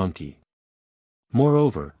three-eyed monkey.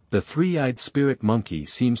 Moreover, the three-eyed spirit monkey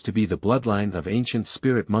seems to be the bloodline of ancient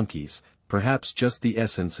spirit monkeys, perhaps just the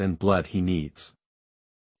essence and blood he needs.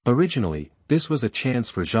 Originally, this was a chance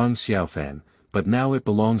for Zhang Xiaofan, but now it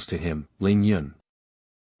belongs to him, Ling Yun.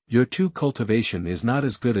 "Your cultivation is not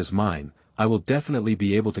as good as mine, I will definitely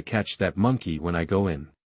be able to catch that monkey when I go in.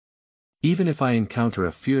 Even if I encounter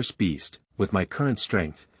a fierce beast, with my current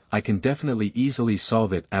strength, I can definitely easily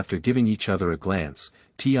solve it. After giving each other a glance,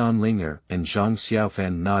 Tian, Ling'er, and Zhang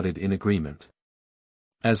Xiaofan nodded in agreement.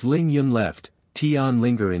 As Ling Yun left, Tian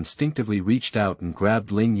Ling'er instinctively reached out and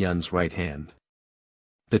grabbed Ling Yun's right hand.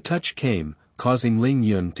 The touch came, causing Ling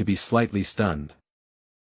Yun to be slightly stunned.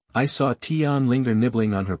 I saw Tian Ling'er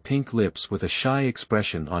nibbling on her pink lips with a shy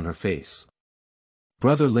expression on her face.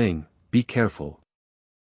 "Brother Ling, be careful.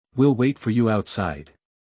 We'll wait for you outside."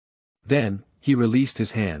 Then, he released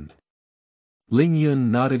his hand. Ling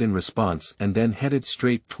Yun nodded in response and then headed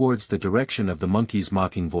straight towards the direction of the monkey's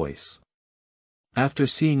mocking voice. After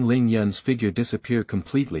seeing Ling Yun's figure disappear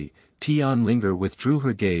completely, Tian Ling'er withdrew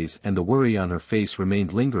her gaze and the worry on her face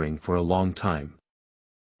remained lingering for a long time.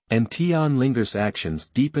 And Tian Ling'er's actions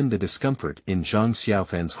deepened the discomfort in Zhang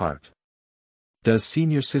Xiaofan's heart. Does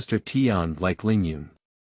senior sister Tian like Ling Yun?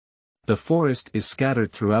 The forest is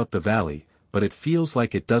scattered throughout the valley, but it feels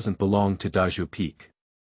like it doesn't belong to Xiaozhu Peak.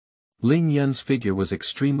 Ling Yun's figure was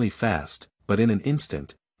extremely fast, but in an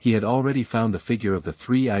instant, he had already found the figure of the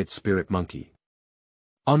three-eyed spirit monkey.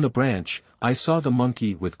 On the branch, I saw the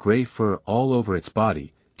monkey with gray fur all over its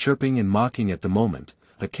body, chirping and mocking at the moment,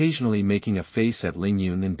 occasionally making a face at Ling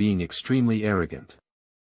Yun and being extremely arrogant.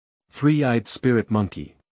 Three-eyed spirit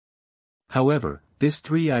monkey. However, this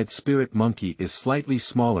three-eyed spirit monkey is slightly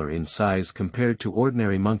smaller in size compared to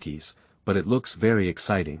ordinary monkeys, but it looks very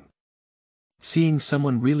exciting. Seeing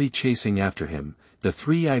someone really chasing after him, the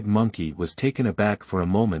three-eyed monkey was taken aback for a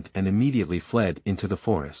moment and immediately fled into the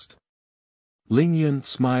forest. Ling Yun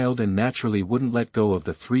smiled and naturally wouldn't let go of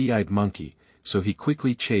the three-eyed monkey, so he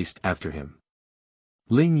quickly chased after him.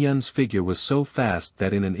 Ling Yun's figure was so fast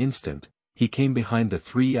that in an instant, he came behind the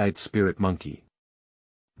three-eyed spirit monkey.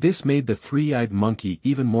 This made the three-eyed monkey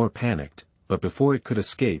even more panicked, but before it could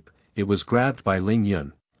escape, it was grabbed by Ling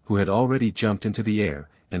Yun, who had already jumped into the air,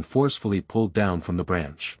 and forcefully pulled down from the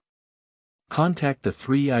branch. Contact the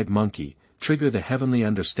three-eyed monkey, trigger the heavenly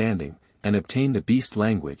understanding, and obtain the beast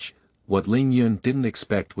language. What Ling Yun didn't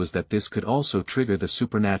expect was that this could also trigger the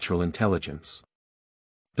supernatural intelligence.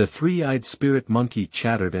 The three-eyed spirit monkey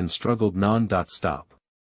chattered and struggled non-stop.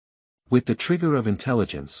 With the trigger of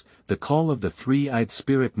intelligence, the call of the three-eyed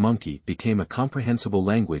spirit monkey became a comprehensible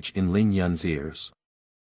language in Ling Yun's ears.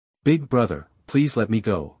 "Big brother, please let me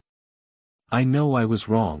go. I know I was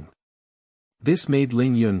wrong." This made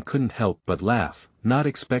Ling Yun couldn't help but laugh, not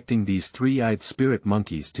expecting these three-eyed spirit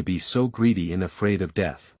monkeys to be so greedy and afraid of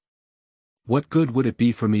death. "What good would it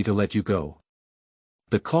be for me to let you go?"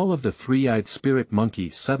 The call of the three-eyed spirit monkey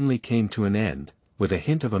suddenly came to an end, with a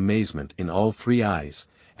hint of amazement in all three eyes,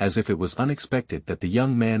 as if it was unexpected that the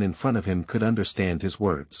young man in front of him could understand his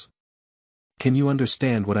words. "Can you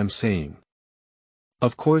understand what I'm saying?"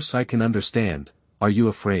 "Of course I can understand. Are you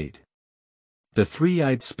afraid?" The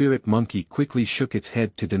three-eyed spirit monkey quickly shook its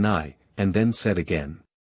head to deny, and then said again.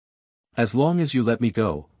 "As long as you let me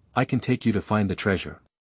go, I can take you to find the treasure."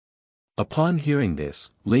 Upon hearing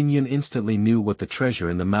this, Ling Yun instantly knew what the treasure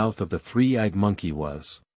in the mouth of the three-eyed monkey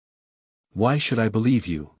was. "Why should I believe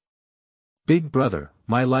you? Big brother,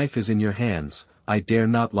 my life is in your hands, I dare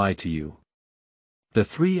not lie to you." The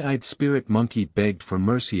three-eyed spirit monkey begged for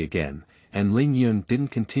mercy again, and Ling Yun didn't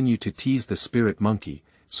continue to tease the spirit monkey,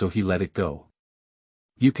 so he let it go.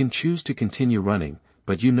 "You can choose to continue running,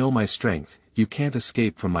 but you know my strength, you can't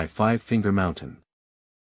escape from my five-finger mountain.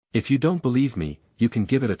 If you don't believe me, you can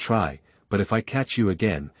give it a try, but if I catch you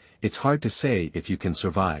again, it's hard to say if you can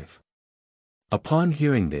survive." Upon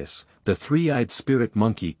hearing this, the three-eyed spirit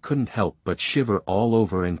monkey couldn't help but shiver all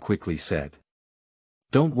over and quickly said.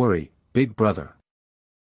 "Don't worry, big brother.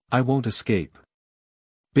 I won't escape.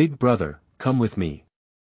 Big brother, come with me.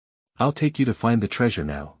 I'll take you to find the treasure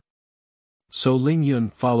now." So Ling Yun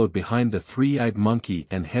followed behind the three-eyed monkey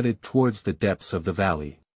and headed towards the depths of the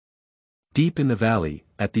valley. Deep in the valley,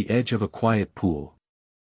 at the edge of a quiet pool,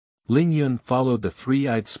 Ling Yun followed the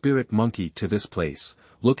three-eyed spirit monkey to this place,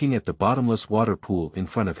 looking at the bottomless water pool in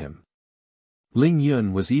front of him. Ling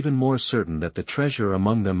Yun was even more certain that the treasure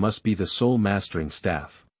among them must be the soul mastering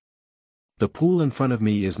staff. "The pool in front of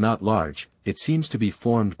me is not large, it seems to be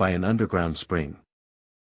formed by an underground spring.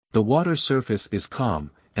 The water surface is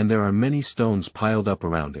calm, and there are many stones piled up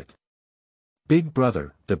around it. Big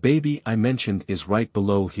brother, the baby I mentioned is right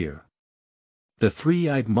below here." The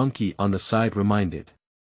three-eyed monkey on the side reminded.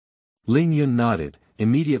 Ling Yun nodded,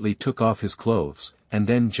 immediately took off his clothes, and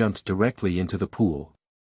then jumped directly into the pool.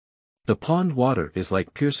 The pond water is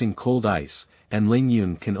like piercing cold ice, and Ling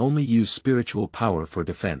Yun can only use spiritual power for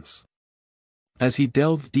defense. As he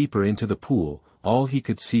delved deeper into the pool, all he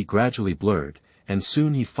could see gradually blurred, and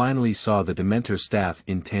soon he finally saw the Dementor staff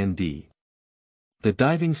in 10D. The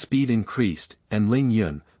diving speed increased, and Ling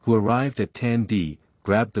Yun, who arrived at Tan Di,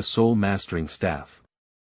 grabbed the soul-mastering staff.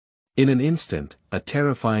 In an instant, a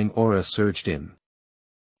terrifying aura surged in.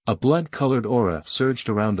 A blood-colored aura surged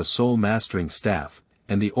around the soul-mastering staff,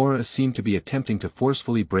 and the aura seemed to be attempting to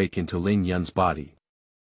forcefully break into Ling Yun's body.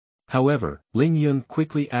 However, Ling Yun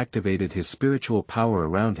quickly activated his spiritual power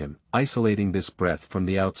around him, isolating this breath from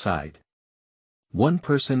the outside. One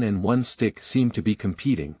person and one stick seemed to be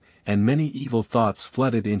competing, and many evil thoughts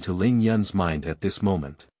flooded into Ling Yun's mind at this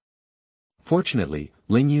moment. Fortunately,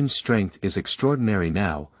 Ling Yun's strength is extraordinary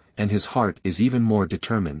now, and his heart is even more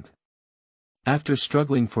determined. After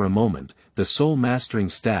struggling for a moment, the soul-mastering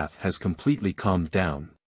staff has completely calmed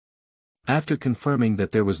down. After confirming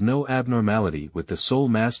that there was no abnormality with the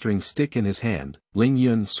soul-mastering stick in his hand, Ling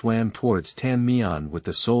Yun swam towards Tan Mian with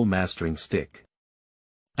the soul-mastering stick.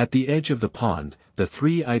 At the edge of the pond, the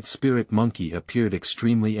three-eyed spirit monkey appeared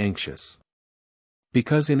extremely anxious.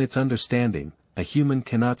 Because in its understanding, a human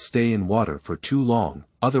cannot stay in water for too long,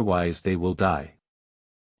 otherwise they will die.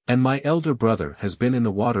 And my elder brother has been in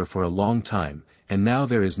the water for a long time, and now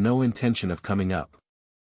there is no intention of coming up.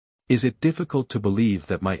 Is it difficult to believe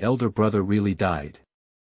that my elder brother really died?